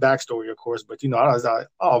 Didn't know the backstory, of course, but I was like,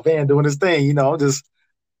 oh, Van doing his thing, just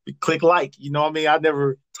click like, what I mean? I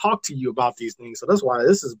never talked to you about these things, so that's why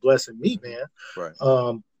this is blessing me, man. Right.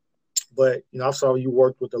 But I saw you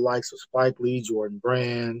worked with the likes of Spike Lee, Jordan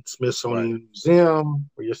Brand, Smithsonian Right. Museum,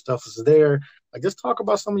 where your stuff is there. Like, just talk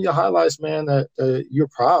about some of your highlights, man, that you're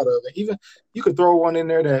proud of. And even you could throw one in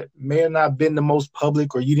there that may have not been the most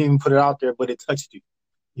public, or you didn't even put it out there, but it touched you.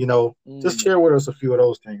 Just share with us a few of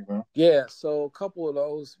those things, man. Yeah, so a couple of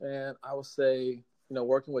those, man, I would say,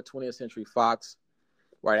 working with 20th Century Fox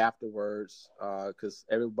right afterwards, because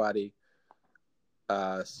everybody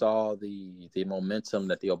saw the momentum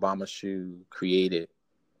that the Obama shoe created.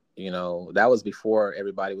 That was before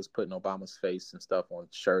everybody was putting Obama's face and stuff on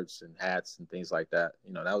shirts and hats and things like that.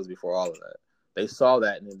 That was before all of that. They saw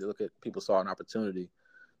that, and then people saw an opportunity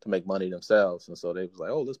to make money themselves. And so they was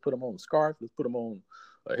like, oh, let's put them on a scarf. Let's put them on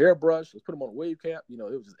a hairbrush. Let's put them on a wave cap. It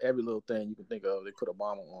was just every little thing you can think of. They put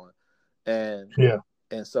Obama on.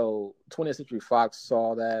 And so 20th Century Fox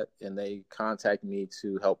saw that, and they contacted me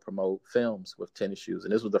to help promote films with tennis shoes.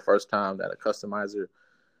 And this was the first time that a customizer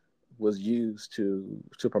was used to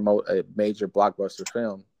promote a major blockbuster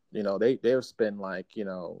film. They were spending like,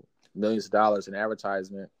 millions of dollars in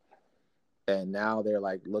advertisement. And now they're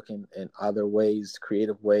like looking in other ways,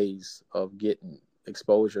 creative ways of getting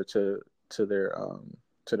exposure to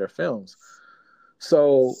their films.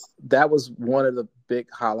 So that was one of the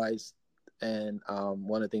big highlights. And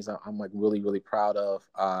one of the things I'm like really, really proud of.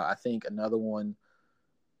 I think another one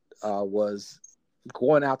was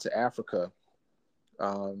going out to Africa.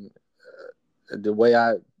 The way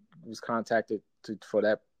I was contacted for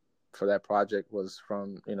that project was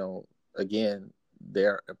from, again,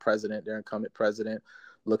 their incumbent president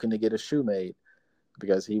looking to get a shoe made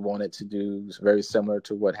because he wanted to do very similar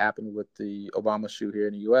to what happened with the Obama shoe here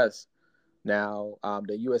in the U.S. Now,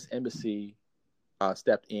 the U.S. Embassy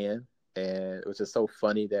stepped in. And it was just so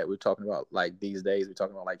funny that we're talking about, like, these days, we're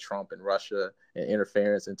talking about like Trump and Russia and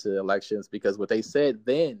interference into elections, because what they said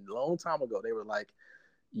then, a long time ago, they were like,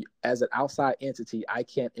 as an outside entity, I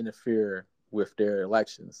can't interfere with their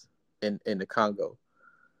elections in the Congo.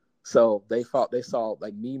 So they saw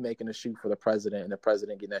like me making a shoe for the president, and the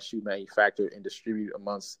president getting that shoe manufactured and distributed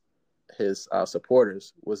amongst his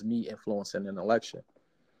supporters was me influencing an election.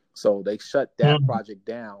 So they shut that Mm. project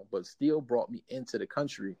down, but still brought me into the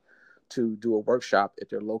country to do a workshop at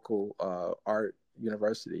their local art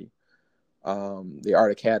university, the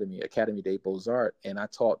Art Academy, Academy des Beaux-Arts, and I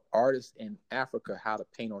taught artists in Africa how to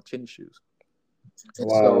paint on tennis shoes.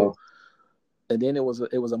 And so, Wow. and then it was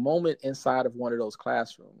a moment inside of one of those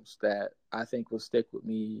classrooms that I think will stick with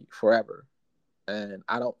me forever. And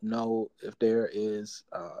I don't know if there is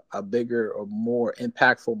a bigger or more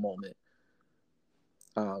impactful moment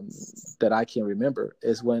that I can remember,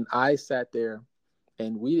 is when I sat there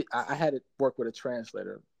and I had to work with a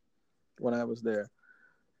translator when I was there,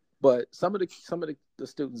 but some of the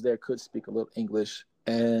students there could speak a little English,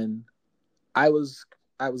 and I was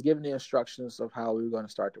given the instructions of how we were going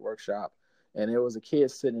to start the workshop, and there was a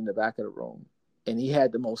kid sitting in the back of the room, and he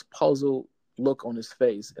had the most puzzled look on his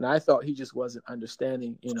face, and I thought he just wasn't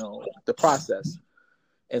understanding, the process.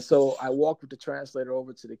 And so I walked with the translator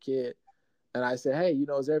over to the kid, and I said, "Hey,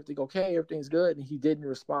 is everything okay? Everything's good?" And he didn't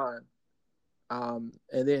respond. And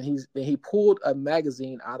then he pulled a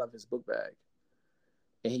magazine out of his book bag,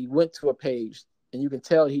 and he went to a page, and you can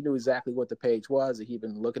tell he knew exactly what the page was, and he'd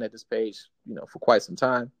been looking at this page, for quite some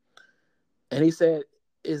time. And he said,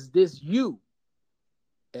 "Is this you?"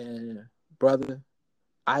 And brother,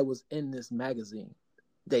 I was in this magazine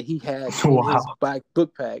that he had in his Wow.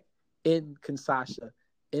 book bag in Kinshasa,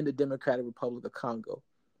 in the Democratic Republic of Congo.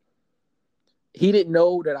 He didn't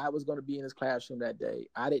know that I was going to be in his classroom that day.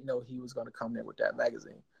 I didn't know he was going to come there with that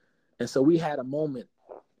magazine. And so we had a moment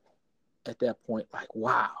at that point, like,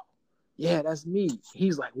 wow, yeah, that's me.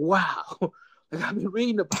 He's like, wow, like, I've been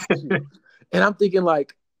reading about you. And I'm thinking,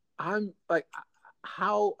 like, I'm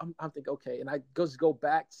thinking, okay. And I just go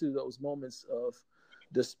back to those moments of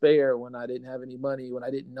despair when I didn't have any money, when I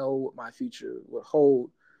didn't know what my future would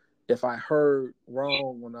hold. If I heard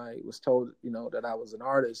wrong when I was told, that I was an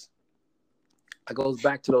artist, I goes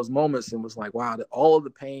back to those moments and was like, wow, that all of the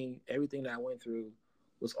pain, everything that I went through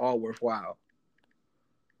was all worthwhile,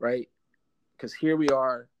 right? Because here we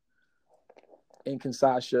are in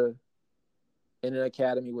Kinshasa, in an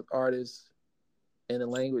academy with artists, in a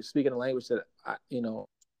language, speaking a language that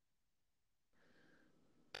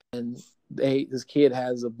and this kid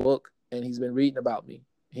has a book and he's been reading about me.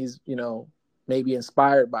 He's, maybe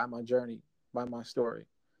inspired by my journey, by my story.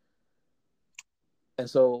 And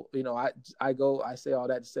so, I say all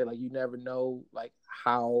that to say, like, you never know, like,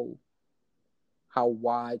 how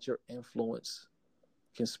wide your influence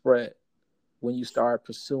can spread when you start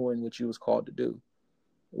pursuing what you was called to do.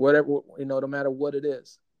 Whatever, no matter what it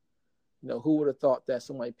is. Who would have thought that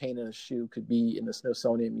somebody painting a shoe could be in the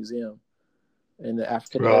Smithsonian Museum, in the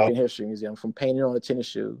African American History Museum, from painting on a tennis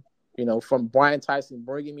shoe, from Brian Tyson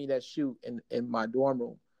bringing me that shoe in my dorm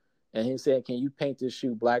room. And he said, "Can you paint this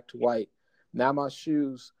shoe black to white?" Now my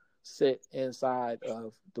shoes sit inside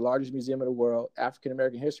of the largest museum in the world, African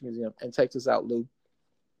American History Museum. And check this out, Lou.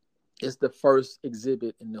 It's the first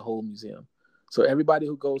exhibit in the whole museum. So everybody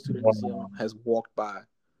who goes to the museum has walked by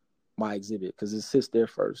my exhibit because it sits there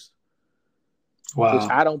first. Wow. Which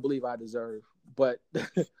I don't believe I deserve, but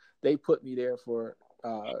they put me there for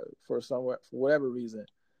whatever reason.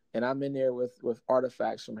 And I'm in there with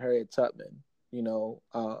artifacts from Harriet Tubman,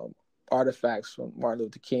 artifacts from Martin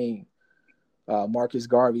Luther King. Marcus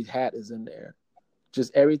Garvey's hat is in there.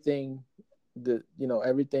 Just everything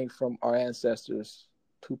everything from our ancestors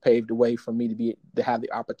who paved the way for me to have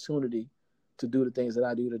the opportunity to do the things that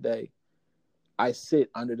I do today. I sit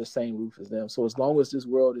under the same roof as them. So as long as this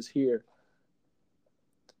world is here,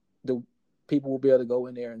 the people will be able to go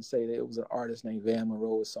in there and say that it was an artist named Van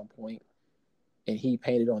Monroe at some point, and he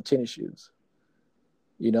painted on tennis shoes,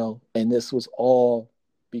 and this was all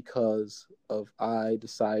because of I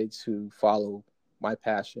decided to follow my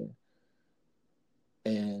passion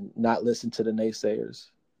and not listen to the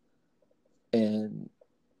naysayers and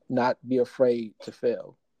not be afraid to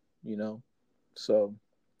fail, So,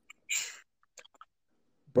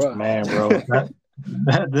 bruh. Man, bro,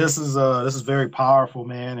 this is very powerful,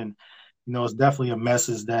 man, and it's definitely a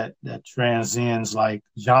message that transcends like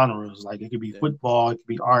genres. Like, it could be football, it could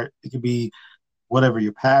be art, it could be whatever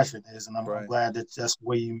your passion is, and I'm glad that that's the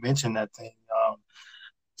way you mentioned that thing.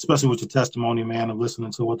 Especially with your testimony, man, of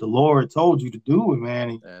listening to what the Lord told you to do, man,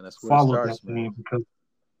 and that's where follow it starts, that thing, because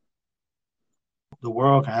the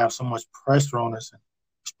world can have so much pressure on us and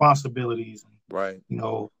responsibilities, and,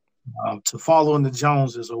 to follow in the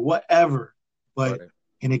Joneses or whatever, but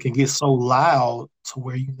and it can get so loud to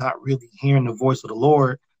where you're not really hearing the voice of the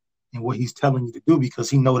Lord and what He's telling you to do, because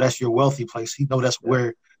He know that's your wealthy place. He know that's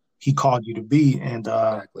where He called you to be, and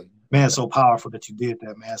man, it's so powerful that you did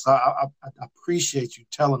that, man. So I appreciate you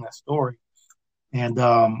telling that story. And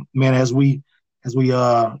man, as we as we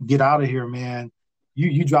get out of here, man,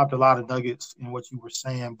 you dropped a lot of nuggets in what you were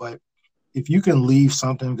saying, but if you can leave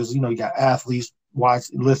something, because you got athletes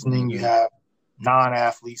listening, you have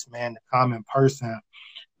non-athletes, man, the common person.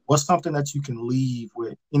 What's something that you can leave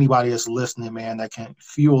with anybody that's listening, man, that can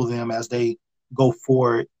fuel them as they go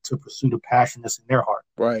forward to pursue the passion that's in their heart?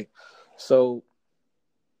 Right. So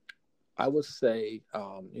I would say,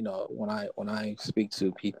 when I speak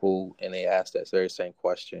to people and they ask that very same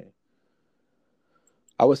question,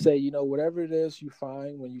 I would say, whatever it is you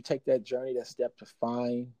find when you take that journey, that step to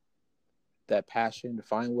find that passion, to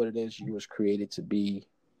find what it is you was created to be,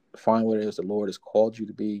 to find what it is the Lord has called you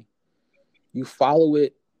to be, you follow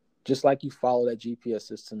it just like you follow that GPS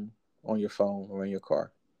system on your phone or in your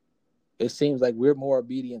car. It seems like we're more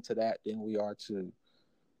obedient to that than we are to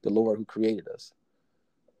the Lord who created us.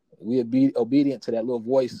 We be obedient to that little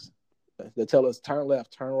voice that tell us turn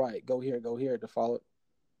left, turn right, go here, to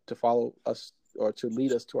follow us or to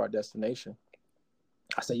lead us to our destination.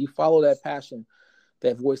 I say you follow that passion,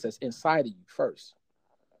 that voice that's inside of you first.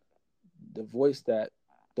 The voice that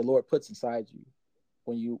the Lord puts inside you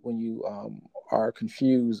when you are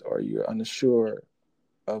confused or you're unsure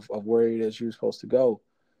of where it is you're supposed to go.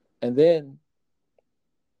 And then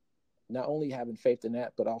not only having faith in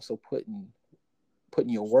that, but also putting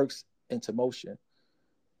your works into motion.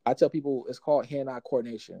 I tell people it's called hand-eye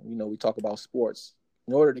coordination. We talk about sports.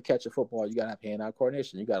 In order to catch a football, you got to have hand-eye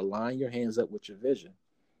coordination. You got to line your hands up with your vision.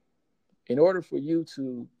 In order for you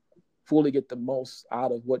to fully get the most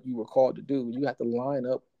out of what you were called to do, you have to line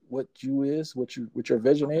up what your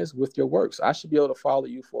vision is with your works. I should be able to follow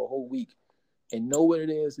you for a whole week and know what it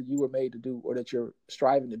is that you were made to do or that you're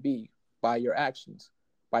striving to be by your actions,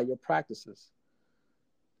 by your practices.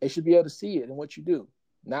 They should be able to see it in what you do,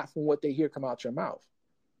 not from what they hear come out your mouth.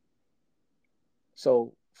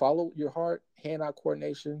 So follow your heart, hand-eye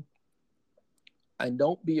coordination, and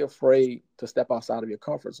don't be afraid to step outside of your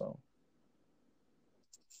comfort zone.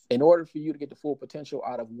 In order for you to get the full potential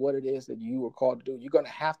out of what it is that you were called to do, you're going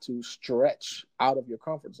to have to stretch out of your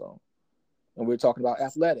comfort zone. And we're talking about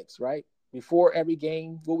athletics, right? Before every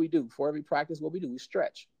game, what we do, before every practice, what we do, we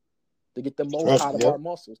stretch to get the most out of our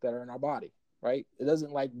muscles that are in our body, right? It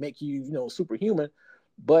doesn't make you, superhuman,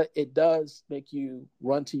 but it does make you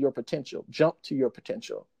run to your potential, jump to your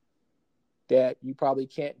potential that you probably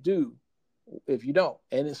can't do if you don't.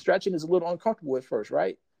 And then stretching is a little uncomfortable at first,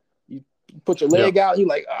 right? You put your leg out, you're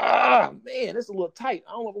like, man, it's a little tight.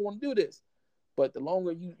 I don't know if I want to do this. But the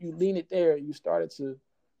longer you lean it there, you start to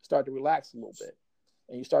relax a little bit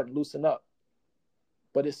and you start to loosen up.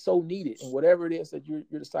 But it's so needed. And whatever it is that you're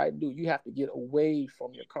deciding to do, you have to get away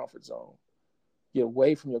from your comfort zone. Get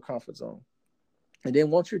away from your comfort zone. And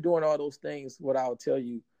then once you're doing all those things, what I would tell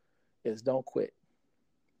you is don't quit.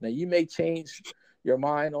 Now, you may change your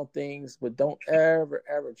mind on things, but don't ever,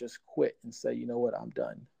 ever just quit and say, you know what, I'm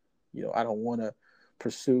done. I don't want to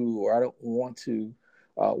pursue or I don't want to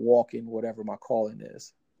walk in whatever my calling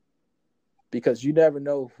is. Because you never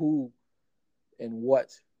know who and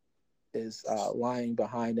what is lying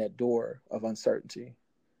behind that door of uncertainty.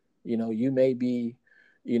 You may be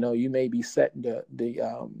setting the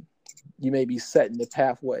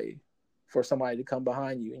pathway for somebody to come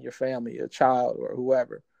behind you in your family, a child or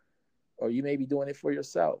whoever, or you may be doing it for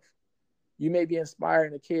yourself. You may be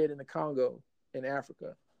inspiring a kid in the Congo in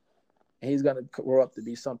Africa, and he's going to grow up to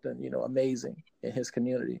be something, amazing in his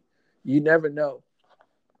community. You never know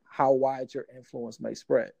how wide your influence may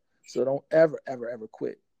spread. So don't ever, ever, ever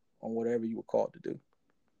quit on whatever you were called to do.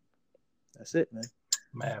 That's it, man.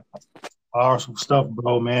 Man, awesome stuff,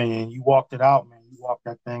 bro, man. And you walked it out, man. You walked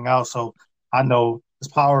that thing out. So I know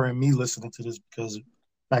there's power in me listening to this because the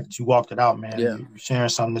fact that you walked it out, man. Yeah. You're sharing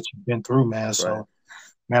something that you've been through, man. Right. So,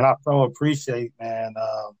 man, I so appreciate, man.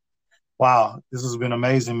 Wow, this has been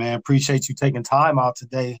amazing, man. Appreciate you taking time out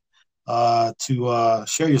today to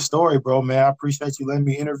share your story, bro, man. I appreciate you letting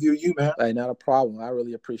me interview you, man. Hey, not a problem. I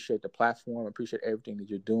really appreciate the platform. I appreciate everything that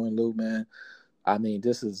you're doing, Lou, man. I mean,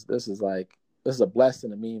 this is a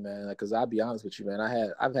blessing to me, man. Because I'll be honest with you, man.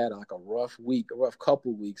 I've had like a rough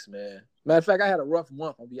couple weeks, man. Matter of fact, I had a rough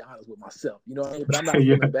month. I'll be honest with myself. You know what I mean? But I'm not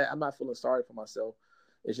feeling bad. I'm not feeling sorry for myself.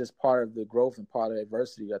 It's just part of the growth and part of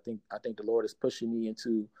adversity. I think the Lord is pushing me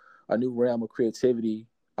into a new realm of creativity.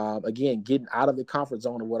 Again, getting out of the comfort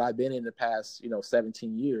zone of what I've been in the past,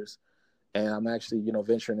 17 years. And I'm actually,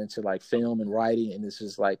 venturing into like film and writing. And it's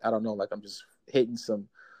just like, I don't know, like I'm just hitting some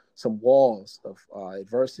walls of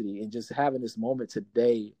adversity and just having this moment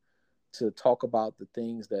today to talk about the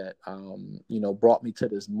things that, brought me to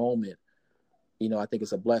this moment. I think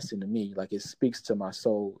it's a blessing to me. Like it speaks to my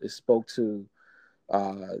soul. It spoke to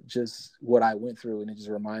just what I went through, and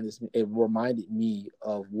it reminded me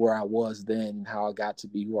of where I was then and how I got to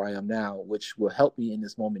be who I am now, which will help me in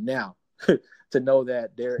this moment now to know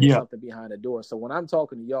that there is something behind the door. So when I'm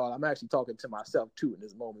talking to y'all, I'm actually talking to myself too in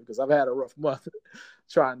this moment, because I've had a rough month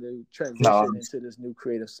trying to transition into this new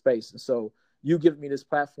creative space. And so you give me this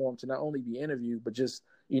platform to not only be interviewed, but just,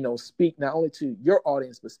 speak not only to your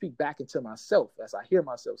audience, but speak back into myself as I hear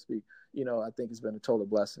myself speak. I think it's been a total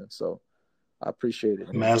blessing. So I appreciate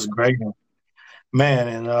it, man. That's great, man.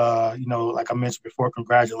 And like I mentioned before,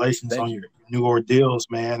 congratulations on your new ordeals,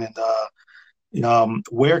 man. And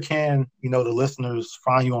where can the listeners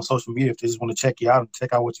find you on social media if they just want to check you out and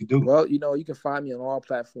check out what you do? Well, you can find me on all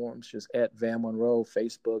platforms, just at Van Monroe,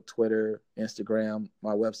 Facebook, Twitter, Instagram.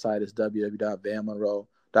 My website is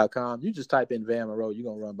www.vanmonroe.com. You just type in Van Monroe, you're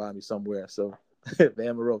gonna run by me somewhere. So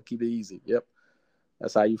Van Monroe, keep it easy. Yep,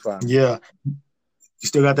 that's how you find me. Yeah. You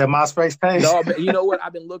still got that MySpace page? No, man, you know what?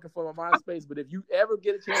 I've been looking for my MySpace, but if you ever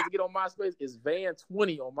get a chance to get on MySpace, it's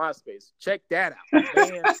Van20 on MySpace. Check that out.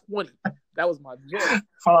 Van20. That was my joint.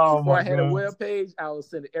 Before I had a web page, I was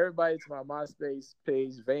sending everybody to my MySpace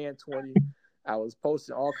page, Van20. I was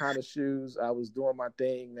posting all kinds of shoes. I was doing my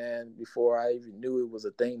thing, man, before I even knew it was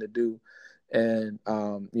a thing to do. And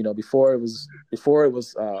before it was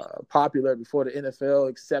popular, before the NFL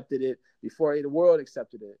accepted it, before the world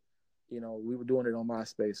accepted it. We were doing it on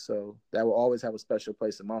MySpace, so that will always have a special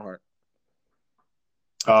place in my heart.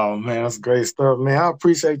 Oh, man, that's great stuff, man. I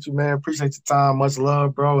appreciate you, man. Appreciate your time. Much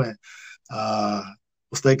love, bro. And we'll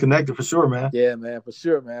stay connected for sure, man. Yeah, man, for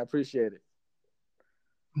sure, man. I appreciate it.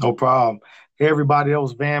 No problem. Hey, everybody, that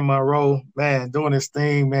was Van Monroe, man, doing his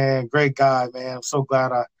thing, man. Great guy, man. I'm so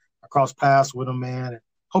glad I crossed paths with him, man.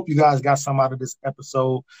 Hope you guys got some out of this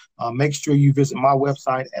episode. Make sure you visit my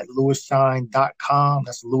website at lewisshine.com.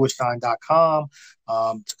 That's lewisshine.com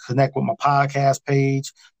to connect with my podcast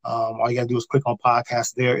page. All you got to do is click on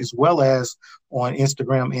podcast there, as well as on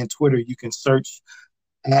Instagram and Twitter. You can search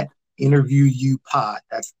at Interview You Pod.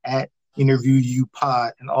 That's at Interview You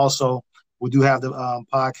Pod. And also, we do have the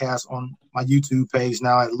podcast on my YouTube page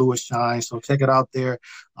now at Lewis Shine. So check it out there.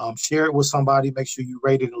 Share it with somebody. Make sure you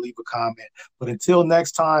rate it and leave a comment. But until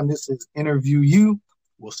next time, this is Interview You.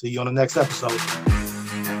 We'll see you on the next episode.